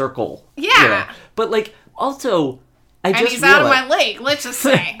his circle. Yeah. You know? But, like, also, and he's out of my league, let's just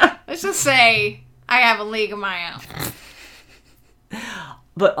say. Let's just say I have a league of my own.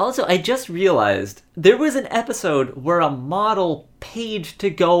 But also, I just realized there was an episode where a model paid to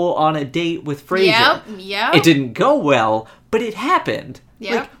go on a date with Frasier. Yep. It didn't go well, but it happened.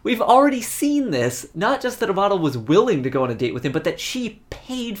 Yep. Like, we've already seen this. Not just that a model was willing to go on a date with him, but that she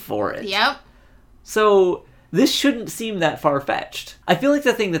paid for it. Yep. So, this shouldn't seem that far-fetched. I feel like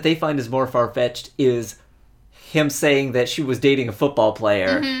the thing that they find is more far-fetched is him saying that she was dating a football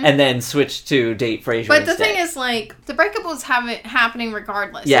player and then switched to date Frasier But instead. The thing is, like, the breakup was happening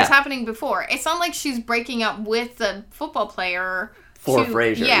regardless. Yeah. It was happening before. It's not like she's breaking up with the football player for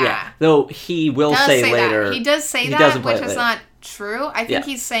Frasier. Yeah. Though he will say later. He does say that, which is not true. I think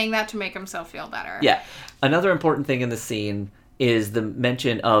he's saying that to make himself feel better. Yeah. Another important thing in the scene is the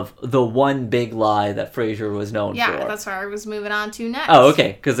mention of the one big lie that Frasier was known for. Yeah, that's where I was moving on to next. Oh,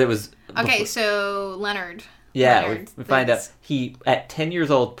 okay. Because it was... Okay, so Leonard... Yeah, we find out he, at 10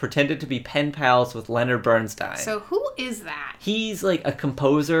 years old, pretended to be pen pals with Leonard Bernstein. So who is that? He's, like, a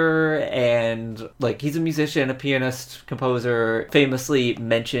composer and, like, he's a musician, a pianist, composer, famously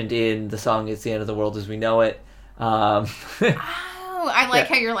mentioned in the song It's the End of the World as We Know It. I like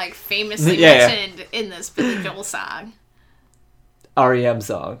how you're, like, famously mentioned in this Billy Joel song. REM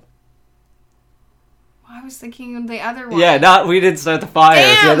song. was thinking of the other one. Yeah, we didn't start the fire.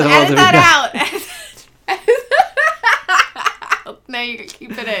 Damn, edit that out. No, you can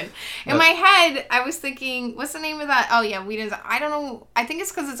keep it in. In my head, I was thinking, what's the name of that? Oh, yeah, we didn't. I don't know. I think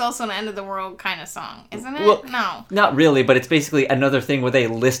it's because it's also an end of the world kind of song, isn't it? Well, no. Not really, but it's basically another thing where they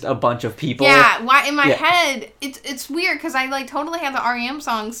list a bunch of people. Yeah, in my head, it's weird because I like totally had the REM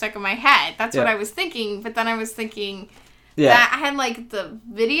song stuck in my head. That's what I was thinking, but then I was thinking that I had like the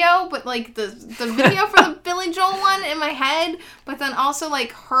video, but like the video for the Billy Joel one in my head, but then also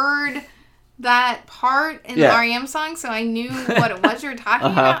like heard that part in the REM song, so I knew what it was you were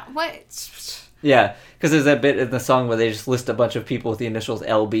talking about. What? Yeah, because there's that bit in the song where they just list a bunch of people with the initials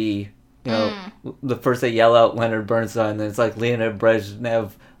LB. You know, the first they yell out Leonard Bernstein, then it's like Leonid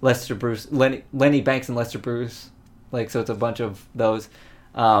Brezhnev, Lester Bruce, Lenny Banks, and Lester Bruce. Like, so it's a bunch of those.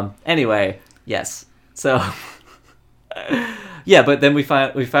 Anyway, yes. So, yeah, but then we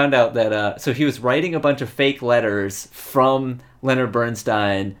found out that so he was writing a bunch of fake letters from Leonard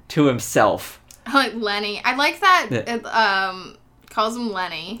Bernstein to himself. Like Lenny. I like that it calls him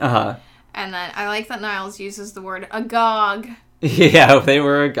Lenny. Uh-huh. And then I like that Niles uses the word agog. Yeah, they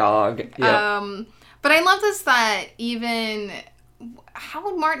were agog. Yep. But I love this that even... How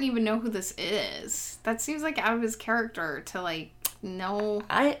would Martin even know who this is? That seems like out of his character to, like, know...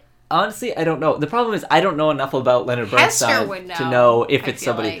 Honestly, I don't know. The problem is I don't know enough about Leonard Bernstein to know if it's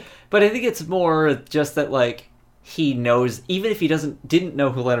somebody. Like. But I think it's more just that, like, he knows, even if he didn't know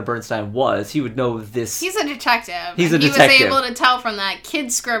who Leonard Bernstein was, he would know this. He's a detective. He was able to tell from that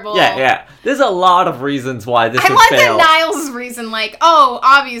kid scribble. Yeah. There's a lot of reasons why this would fail. I like that Niles' reason, like,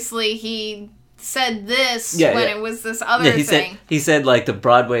 obviously he said this when it was this other thing. He said, like, the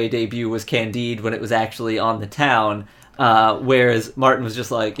Broadway debut was Candide when it was actually on the town. Whereas Martin was just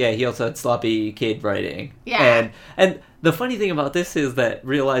like, he also had sloppy kid writing. Yeah. And the funny thing about this is that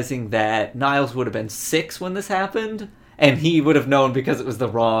realizing that Niles would have been 6 when this happened, and he would have known because it was the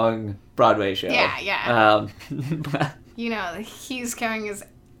wrong Broadway show. Yeah. You know, he's carrying his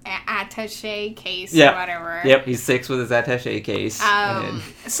attaché case or whatever. Yep, he's 6 with his attaché case.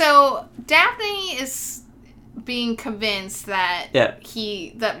 So Daphne is being convinced that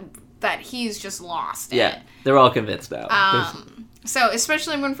that he's just lost it. They're all convinced now. So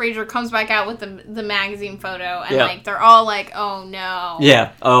especially when Frasier comes back out with the magazine photo and like they're all like, oh no.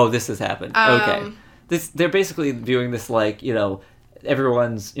 Yeah. Oh, this has happened. Okay. They're basically viewing this like, you know,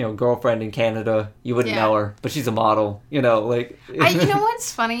 everyone's, you know, girlfriend in Canada. You wouldn't know her, but she's a model. You know, like. You know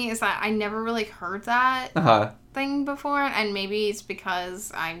what's funny is that I never really heard that thing before, and maybe it's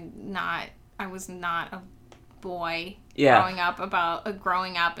because I was not a boy growing up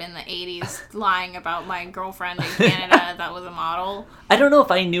in the 80s lying about my girlfriend in Canada that was a model. I don't know if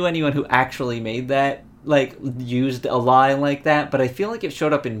I knew anyone who actually made that, like, used a line like that, but I feel like it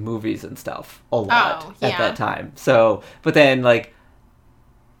showed up in movies and stuff a lot at that time. So, but then, like,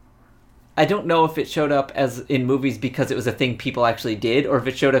 I don't know if it showed up as in movies because it was a thing people actually did, or if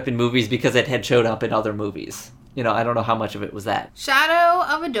it showed up in movies because it had showed up in other movies. You know, I don't know how much of it was that. Shadow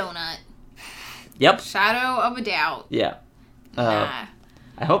of a donut. Yep. Shadow of a doubt. Yeah. I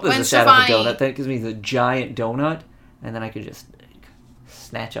hope there's a shadow of a donut. That gives me the giant donut, and then I could just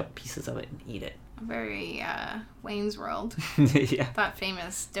snatch up pieces of it and eat it. Very Wayne's World. Yeah. That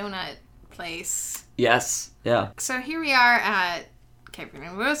famous donut place. Yes. Yeah. So here we are at Cape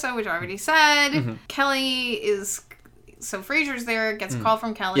Canaveral, which I already said. Mm-hmm. Kelly is... So Frasier's there, gets a call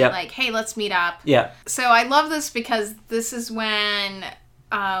from Kelly, like, hey, let's meet up. Yeah. So I love this because this is when...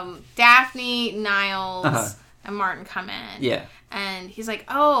 Daphne, Niles, and Martin come in. Yeah. And he's like,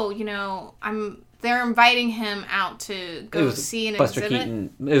 oh, you know, they're inviting him out to go see an exhibit.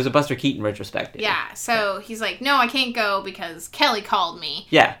 It was a Buster Keaton retrospective. Yeah. So he's like, no, I can't go because Kelly called me.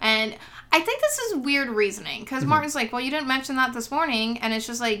 Yeah. And I think this is weird reasoning because Martin's like, well, you didn't mention that this morning. And it's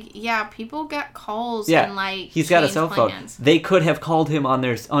just like, yeah, people get calls and like he's got a cell phone. They could have called him on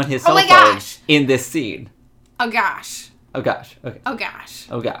his cell phone in this scene. Oh, gosh. Oh, gosh. Okay. Oh, gosh.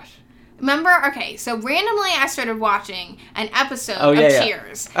 Oh, gosh. Remember, okay, so randomly I started watching an episode of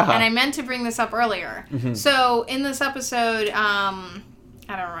Cheers, and I meant to bring this up earlier. Mm-hmm. So in this episode, I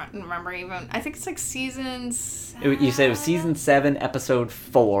don't remember even, I think it's like season 7. You said it was season 7, episode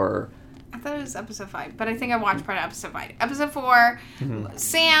 4. I thought it was episode 5, but I think I watched part of episode 5. Episode 4,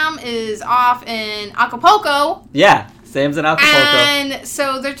 Sam is off in Acapulco. Yeah. Sam's in Acapulco. And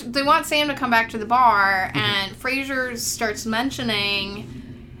so they want Sam to come back to the bar, and Frasier starts mentioning,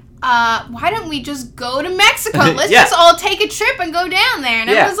 why don't we just go to Mexico? Let's just all take a trip and go down there. And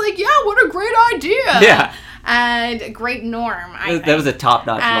everyone's like, yeah, what a great idea. Yeah. And great Norm, I think. That was a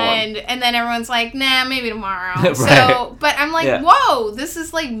top-notch Norm. And then everyone's like, nah, maybe tomorrow. Right. So, but I'm like, whoa, this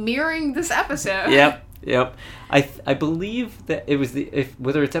is like mirroring this episode. Yep. Yep. I believe that it was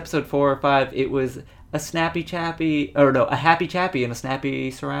whether it's episode 4 or 5, it was a Snappy Chappy, or no, a Happy Chappy and a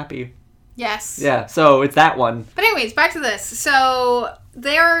Snappy Sarappy. Yes. Yeah, so it's that one. But anyways, back to this. So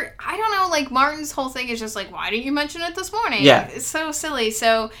I don't know, like, Martin's whole thing is just like, why didn't you mention it this morning? Yeah. It's so silly.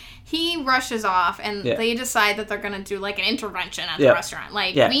 So he rushes off, and they decide that they're going to do, like, an intervention at the restaurant.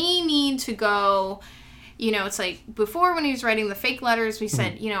 Like, we need to go, you know, it's like, before when he was writing the fake letters, we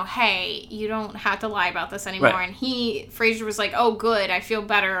said, you know, hey, you don't have to lie about this anymore. Right. And Frasier was like, oh, good, I feel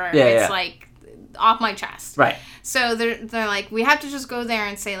better. It's like, off my chest. Right. So they're like, we have to just go there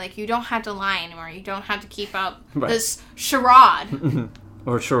and say, like, you don't have to lie anymore. You don't have to keep up this charade.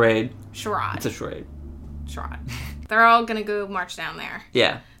 Or charade. Charade. It's a charade. Charade. They're all going to go march down there.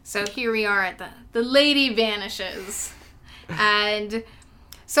 Yeah. So here we are at the lady vanishes. And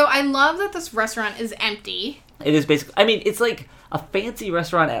so I love that this restaurant is empty. It is basically, I mean, it's like a fancy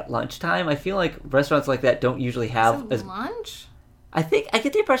restaurant at lunchtime. I feel like restaurants like that don't usually have... lunch? I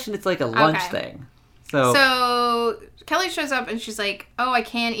get the impression it's like a lunch thing. So Kelly shows up and she's like, oh, I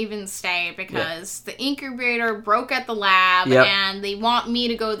can't even stay because the incubator broke at the lab and they want me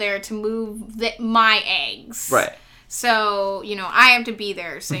to go there to move my eggs. Right. So, you know, I have to be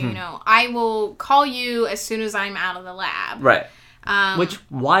there. So, you know, I will call you as soon as I'm out of the lab. Right.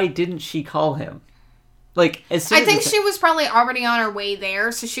 Why didn't she call him? Like, as soon I think she was probably already on her way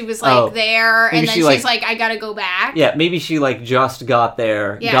there, so she was, like, there, and then she's like, I gotta go back. Yeah, maybe she, like, just got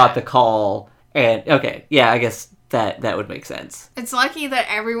there, got the call, and, okay, yeah, I guess that would make sense. It's lucky that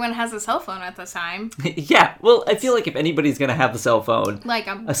everyone has a cell phone at this time. Yeah, well, I feel like if anybody's gonna have the cell phone, like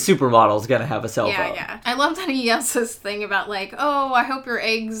a supermodel's gonna have a cell phone. Yeah. I love that he yells this thing about, like, oh, I hope your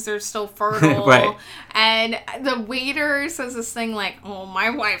eggs are still fertile. Right. And the waiter says this thing like, oh,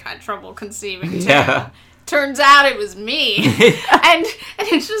 my wife had trouble conceiving, too. Yeah. Turns out it was me. and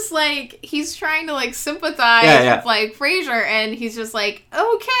it's just like, he's trying to, like, sympathize with, like, Frasier, and he's just like,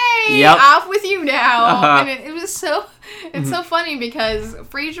 okay, off with you now. And it was so, it's so funny because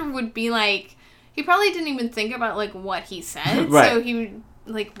Frasier would be like, he probably didn't even think about, like, what he said. Right. So he would,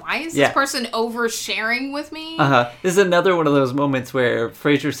 like, why is this person oversharing with me? This is another one of those moments where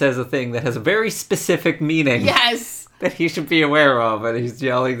Frasier says a thing that has a very specific meaning. Yes. That he should be aware of, and he's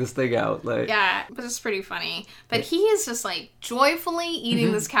yelling this thing out. Like, yeah, but it's pretty funny. But he is just, like, joyfully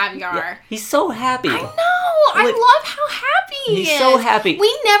eating this caviar. Yeah. He's so happy. I know! Like, I love how happy he is. He's so happy.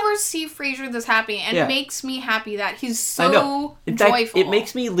 We never see Frasier this happy, and it makes me happy that he's so In joyful. fact, it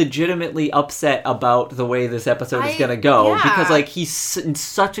makes me legitimately upset about the way this episode is going to go, because, like, he's in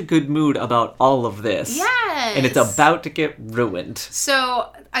such a good mood about all of this. Yes! And it's about to get ruined.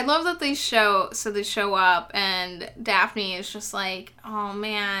 So, I love that they show up, and Daphne is just like, oh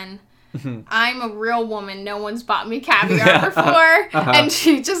man, I'm a real woman. No one's bought me caviar before. And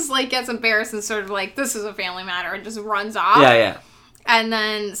she just, like, gets embarrassed and sort of like, this is a family matter, and just runs off. Yeah. And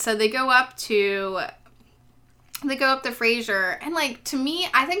then, so they go up to Frasier, and, like, to me,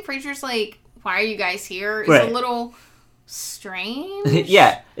 I think Frasier's like, why are you guys here? Is a little strange.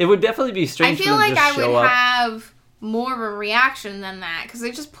 Yeah, it would definitely be strange. I feel like I would have more of a reaction than that, because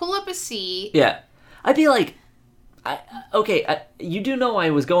they just pull up a seat. Yeah. I'd be like, you do know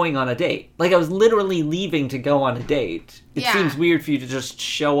I was going on a date. Like, I was literally leaving to go on a date. It seems weird for you to just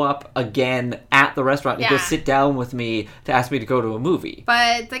show up again at the restaurant and go sit down with me to ask me to go to a movie.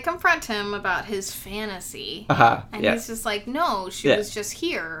 But they confront him about his fantasy. And he's just like, no, she was just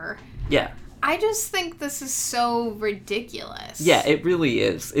here. Yeah. I just think this is so ridiculous. Yeah, it really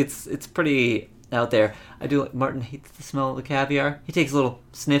is. It's pretty out there. I do like, Martin hates the smell of the caviar. He takes a little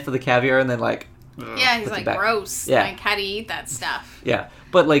sniff of the caviar and then, like... Yeah, he's like, gross. Yeah. Like, how do you eat that stuff? Yeah.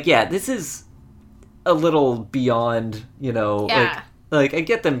 But, like, this is a little beyond, you know... Yeah. Like, I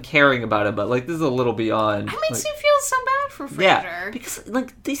get them caring about it, but, like, this is a little beyond... It makes me feel so bad for Frasier. Yeah, because,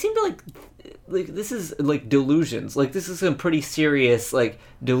 like, they seem to, like, this is, like, delusions. Like, this is some pretty serious, like,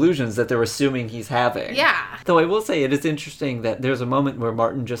 delusions that they're assuming he's having. Yeah. Though I will say, it is interesting that there's a moment where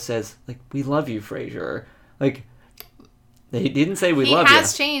Martin just says, like, we love you, Frasier. Like... He didn't say we love you. He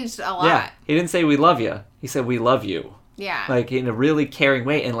has changed a lot. Yeah, he didn't say we love you. He said we love you. Yeah. Like, in a really caring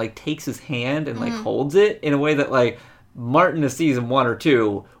way, and, like, takes his hand and, like, holds it in a way that, like, Martin of season 1 or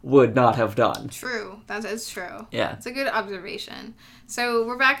 2 would not have done. True. That is true. Yeah. It's a good observation. So,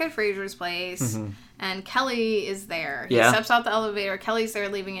 we're back at Frasier's place, and Kelly is there. He steps out the elevator. Kelly's there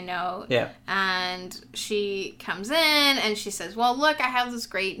leaving a note. Yeah. And she comes in, and she says, well, look, I have this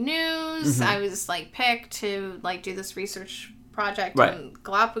great news. I was, like, picked to, like, do this research project in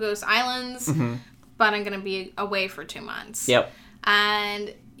Galapagos Islands, but I'm going to be away for 2 months. Yep.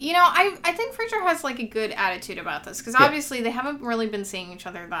 And... You know, I think Frasier has, like, a good attitude about this, because obviously they haven't really been seeing each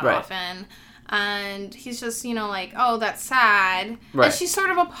other that often. And he's just, like, oh, that's sad. Right. And she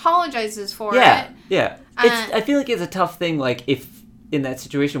sort of apologizes for it. Yeah. I feel like it's a tough thing, like, if in that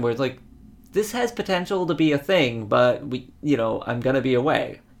situation where it's like, this has potential to be a thing, but I'm gonna be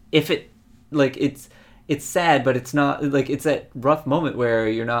away. If it, like, it's sad, but it's not, like, it's that rough moment where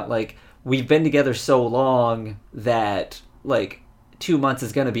you're not, like, we've been together so long that, like, 2 months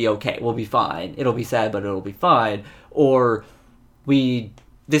is gonna be okay. We'll be fine. It'll be sad, but it'll be fine. Or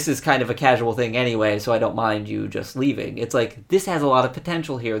this is kind of a casual thing anyway, so I don't mind you just leaving. It's like, this has a lot of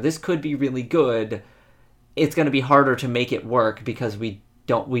potential here. This could be really good. It's going to be harder to make it work because we're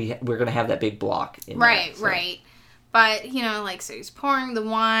going to have that big block. Right. But, so he's pouring the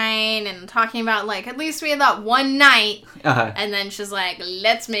wine and talking about, like, at least we had that one night. Uh-huh. And then she's like,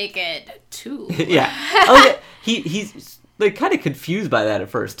 let's make it 2. Yeah. Oh, yeah. He's... like, kind of confused by that at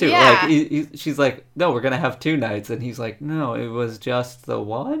first, too. Yeah. Like, she's like, no, we're going to have 2 nights. And he's like, no, it was just the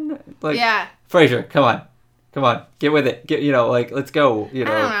one? Like, yeah. Frasier, come on. Get with it. Let's go, I don't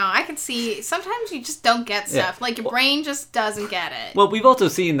know. I can see, sometimes you just don't get stuff. Yeah. Like, your brain just doesn't get it. Well, we've also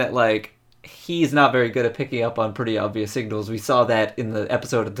seen that, like, he's not very good at picking up on pretty obvious signals. We saw that in the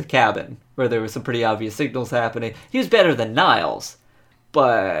episode of The Cabin, where there were some pretty obvious signals happening. He was better than Niles,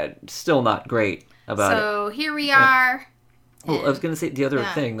 but still not great about it. So, here we are. Well, I was going to say the other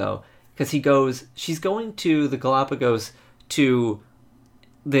thing, though, because she's going to the Galapagos to,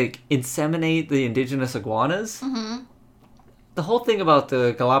 like, inseminate the indigenous iguanas. Mm-hmm. The whole thing about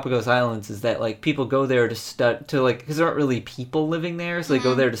the Galapagos Islands is that, like, people go there because there aren't really people living there, so they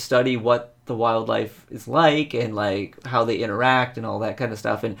go there to study what the wildlife is like and, like, how they interact and all that kind of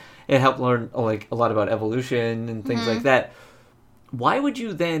stuff, and it helped learn, like, a lot about evolution and things like that. Why would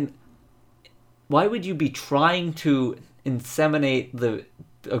you be trying to inseminate the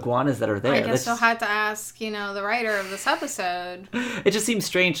iguanas that are there? I guess you'll have to ask, the writer of this episode. It just seems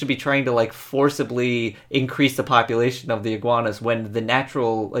strange to be trying to, like, forcibly increase the population of the iguanas when the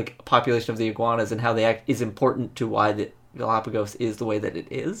natural, like, population of the iguanas and how they act is important to why the Galapagos is the way that it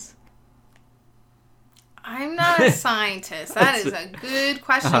is. I'm not a scientist. That is a good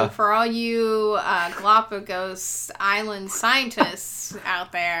question for all you Galapagos Island scientists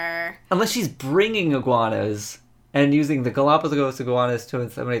out there. Unless she's bringing iguanas and using the Galapagos iguanas to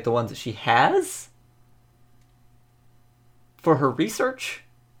inseminate the ones that she has? For her research?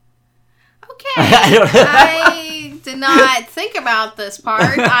 Okay. I did not think about this part.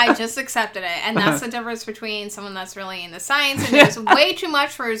 I just accepted it. And that's the difference between someone that's really into science and knows way too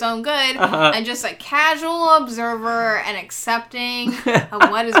much for his own good and just a casual observer and accepting of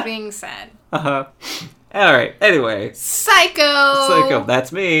what is being said. All right. Anyway. Psycho.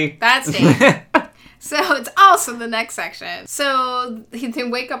 That's me. That's Dave. So it's also the next section. So they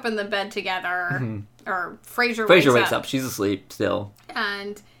wake up in the bed together, or Frasier wakes up. She's asleep still.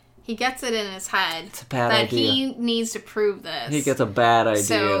 And he gets it in his head it's a bad idea. He needs to prove this. He gets a bad idea.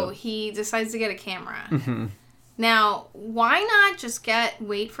 So he decides to get a camera. Mm-hmm. Now, why not just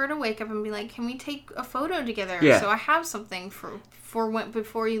wait for her to wake up and be like, can we take a photo together? Yeah. So I have something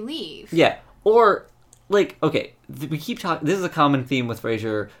before you leave. Yeah. Or, like, okay, we keep talking. This is a common theme with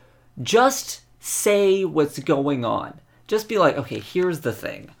Frasier. Just say what's going on. Just be like, okay, here's the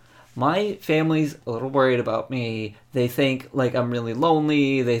thing. My family's a little worried about me. They think, like, I'm really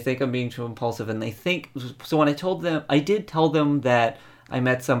lonely. They think I'm being too impulsive. And they think... So when I did tell them that I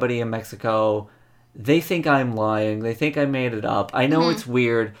met somebody in Mexico. They think I'm lying. They think I made it up. I know it's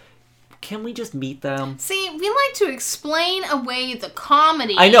weird. Can we just meet them? See, we like to explain away the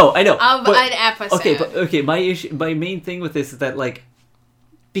comedy I know. Of an episode. Okay, my main thing with this is that, like,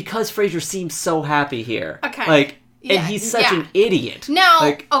 because Frasier seems so happy here. Okay. Like, and he's such an idiot. No,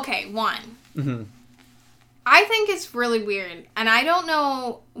 like, okay, one. Mm-hmm. I think it's really weird, and I don't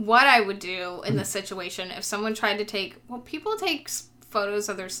know what I would do in this situation if someone tried to take... Well, people take photos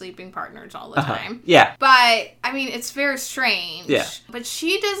of their sleeping partners all the time. Yeah. But, I mean, it's very strange. Yeah. But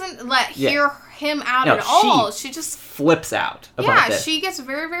she doesn't hear him out at all. She just... flips out about this. She gets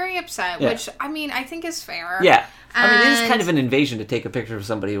very, very upset, which, I mean, I think is fair. Yeah. I mean, it is kind of an invasion to take a picture of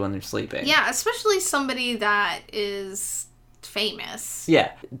somebody when they're sleeping. Yeah, especially somebody that is famous.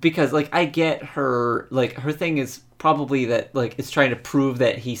 Yeah, because, like, I get her, like, her thing is probably that, like, it's trying to prove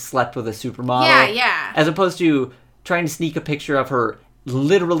that he slept with a supermodel. Yeah. As opposed to trying to sneak a picture of her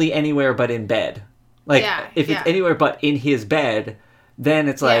literally anywhere but in bed. Like, if it's anywhere but in his bed, then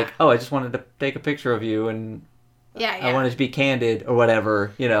it's like, oh, I just wanted to take a picture of you and... I wanted to be candid or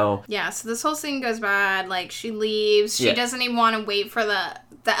whatever, you know. Yeah, so this whole scene goes bad. Like, she leaves. She doesn't even want to wait for the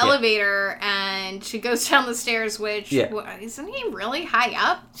elevator, and she goes down the stairs, which, isn't he really high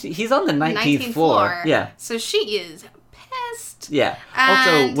up? He's on the 19th floor. Yeah. So she is pissed. Yeah.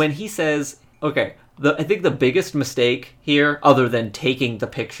 Also, when he says okay. I think the biggest mistake here, other than taking the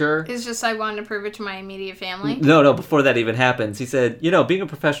picture... is just I wanted to prove it to my immediate family. No, before that even happens. He said, being a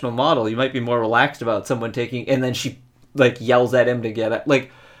professional model, you might be more relaxed about someone taking... And then she, yells at him to get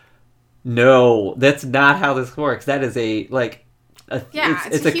it. No, that's not how this works. That is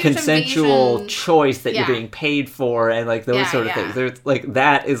it's a consensual invasion. Choice that you're being paid for, and those sort of things.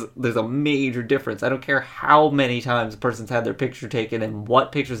 There's a major difference. I don't care how many times a person's had their picture taken and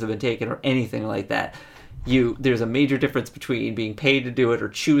what pictures have been taken or anything like that. There's a major difference between being paid to do it or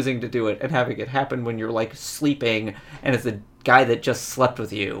choosing to do it and having it happen when you're sleeping and it's a guy that just slept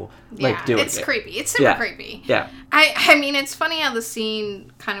with you doing it. It's creepy. It's super creepy. Yeah. I mean, it's funny how the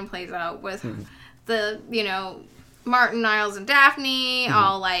scene kind of plays out with the Martin, Niles, and Daphne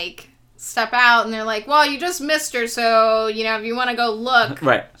all step out, and they're like, well, you just missed her, so if you want to go look,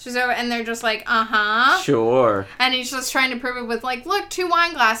 right, she's over, and they're just like, sure, and he's just trying to prove it with look, 2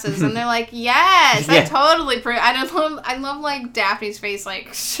 wine glasses, and they're like, yes, I totally prove. I love Daphne's face,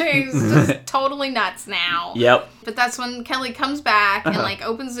 she's just totally nuts now. Yep. But that's when Kelly comes back and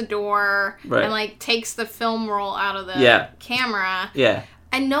opens the door and takes the film roll out of the camera. Yeah.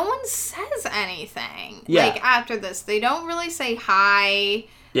 And no one says anything. Yeah. After this. They don't really say hi.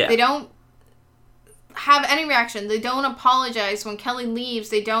 Yeah. They don't have any reaction. They don't apologize. When Kelly leaves,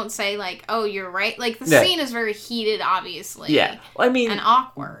 they don't say, oh, you're right. The scene is very heated, obviously. Yeah. Well, I mean... and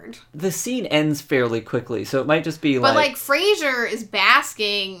awkward. The scene ends fairly quickly, so it might just be But, Frasier is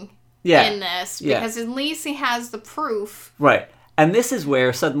basking in this, because at least he has the proof. Right. And this is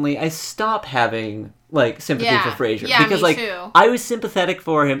where suddenly I stop having... sympathy for Frasier. Yeah, because, me too. I was sympathetic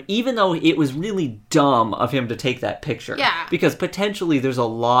for him, even though it was really dumb of him to take that picture. Yeah. Because potentially there's a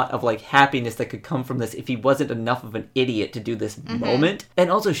lot of, happiness that could come from this if he wasn't enough of an idiot to do this moment. And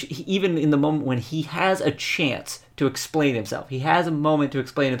also, even in the moment when he has a chance to explain himself, he has a moment to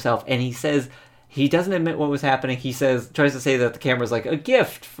explain himself, and he says... He doesn't admit what was happening. He tries to say that the camera's a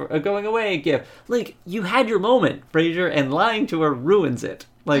gift, for a going away gift. You had your moment, Frasier, and lying to her ruins it.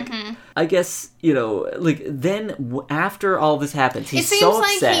 I guess, then after all this happens, he's so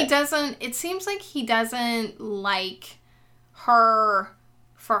upset. It seems like he doesn't like her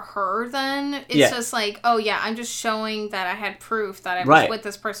for her then. It's just I'm just showing that I had proof that I was with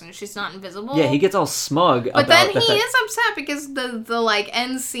this person. She's not invisible. Yeah, he gets all smug but then he is upset because the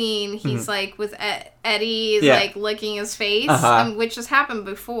end scene, he's with Eddie is licking his face, which has happened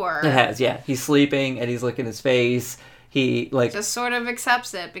before. It has, yeah. He's sleeping, Eddie's licking his face. He just sort of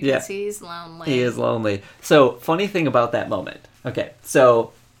accepts it because he's lonely. He is lonely. So, funny thing about that moment. Okay,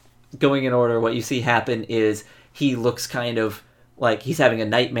 so going in order, what you see happen is he looks kind of he's having a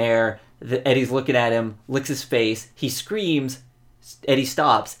nightmare. Eddie's looking at him, licks his face. He screams. Eddie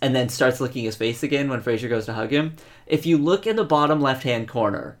stops and then starts licking his face again when Frasier goes to hug him. If you look in the bottom left-hand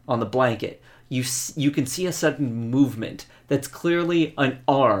corner on the blanket, you can see a sudden movement that's clearly an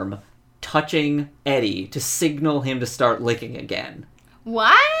arm touching Eddie to signal him to start licking again.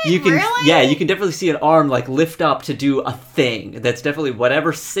 What? Really? Yeah, you can definitely see an arm lift up to do a thing. That's definitely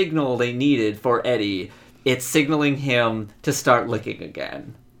whatever signal they needed for Eddie. It's signaling him to start licking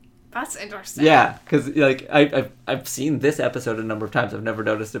again. That's interesting. Yeah, because I've seen this episode a number of times. I've never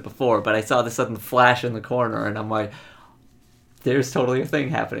noticed it before, but I saw this sudden flash in the corner, and I'm like, "There's totally a thing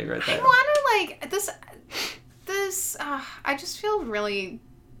happening right there." I want to this. I just feel really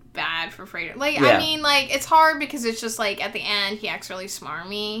bad for Frasier. I mean, it's hard because it's just at the end he acts really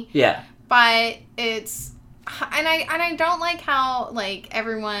smarmy. Yeah. But it's. And I don't like how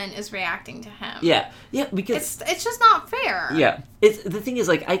everyone is reacting to him. Yeah, because it's just not fair. Yeah, the thing is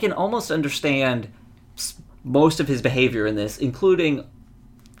I can almost understand most of his behavior in this, including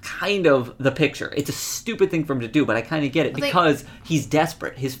kind of the picture. It's a stupid thing for him to do, but I kind of get it because he's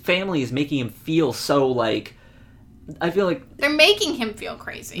desperate. His family is making him feel so I feel they're making him feel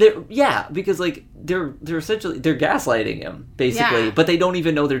crazy. Because they're essentially they're gaslighting him basically, but they don't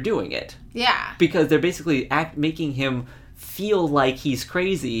even know they're doing it. Yeah, because they're basically making him feel like he's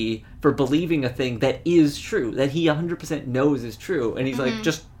crazy for believing a thing that is true, that he 100% knows is true, and he's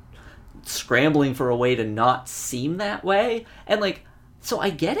just scrambling for a way to not seem that way. And so I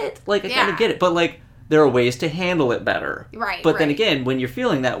get it. I kind of get it, but there are ways to handle it better. Right. But then again, when you're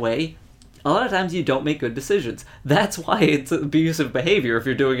feeling that way, a lot of times you don't make good decisions. That's why it's abusive behavior if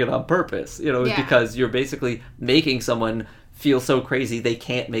you're doing it on purpose. Because you're basically making someone feel so crazy they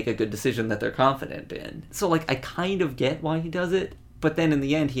can't make a good decision that they're confident in. So, I kind of get why he does it, but then in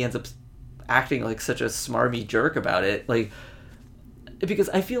the end he ends up acting like such a smarmy jerk about it. Because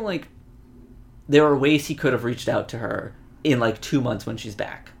I feel like there are ways he could have reached out to her in 2 months when she's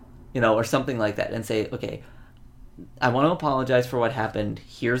back, or something like that, and say, okay, I want to apologize for what happened.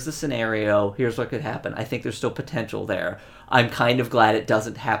 Here's the scenario. Here's what could happen. I think there's still potential there. I'm kind of glad it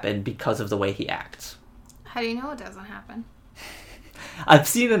doesn't happen because of the way he acts. How do you know it doesn't happen? I've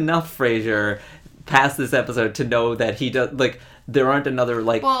seen enough Frasier past this episode to know that he does, like, there aren't another,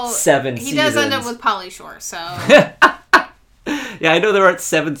 like, 7 seasons. He does end up with Pauly Shore, so... Yeah, I know there aren't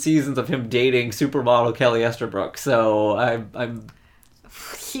 7 seasons of him dating supermodel Kelly Estabrook, so I'm...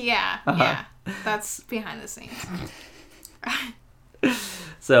 Yeah, yeah. That's behind the scenes.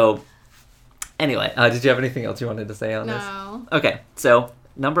 So, anyway, did you have anything else you wanted to say on this? No. Okay, so,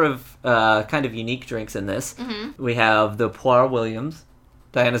 number of kind of unique drinks in this. Mm-hmm. We have the Poire Williams.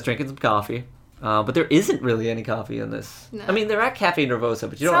 Diana's drinking some coffee. But there isn't really any coffee in this. No. I mean, they're at Cafe Nervosa,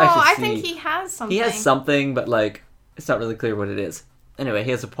 but you don't actually see... I think he has something. He has something, but, like, it's not really clear what it is. Anyway,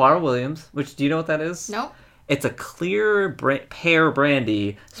 he has a Poire Williams, which, do you know what that is? Nope. It's a clear pear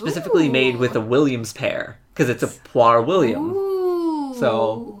brandy, specifically made with a Williams pear, because it's a Poire William. Ooh.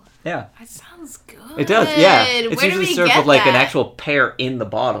 So, yeah. That sounds good. It does, yeah. It's Where usually served with, like, an actual pear in the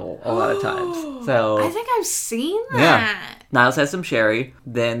bottle a lot of times. So I think I've seen that. Yeah. Niles has some sherry.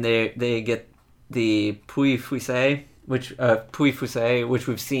 Then they get the Puy Fusé, which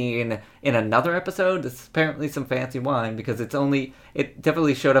we've seen in another episode. It's apparently some fancy wine because it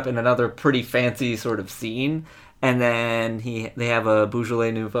definitely showed up in another pretty fancy sort of scene. And then they have a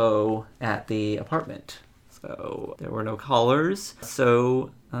Beaujolais Nouveau at the apartment. So there were no callers.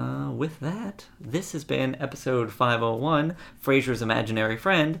 So with that, this has been episode 501, Frasier's Imaginary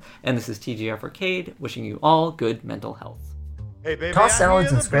Friend, and this is TGF Arcade, wishing you all good mental health. Hey baby, Tossed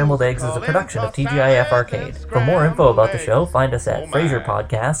Salads and Scrambled Eggs is a production of TGIF Arcade. For more info about the show, find us at Frasier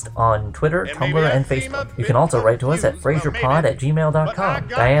Podcast on Twitter, Tumblr, and Facebook. You can also write to us at FrasierPod@gmail.com.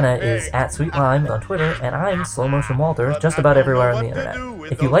 Diana is at Sweet Lime on Twitter, and I'm Slow Motion Walter, just about everywhere on the internet.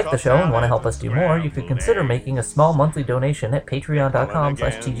 If you like the show and want to help us do more, you could consider making a small monthly donation at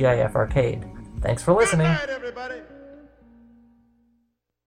patreon.com/TGIF Arcade. Thanks for listening.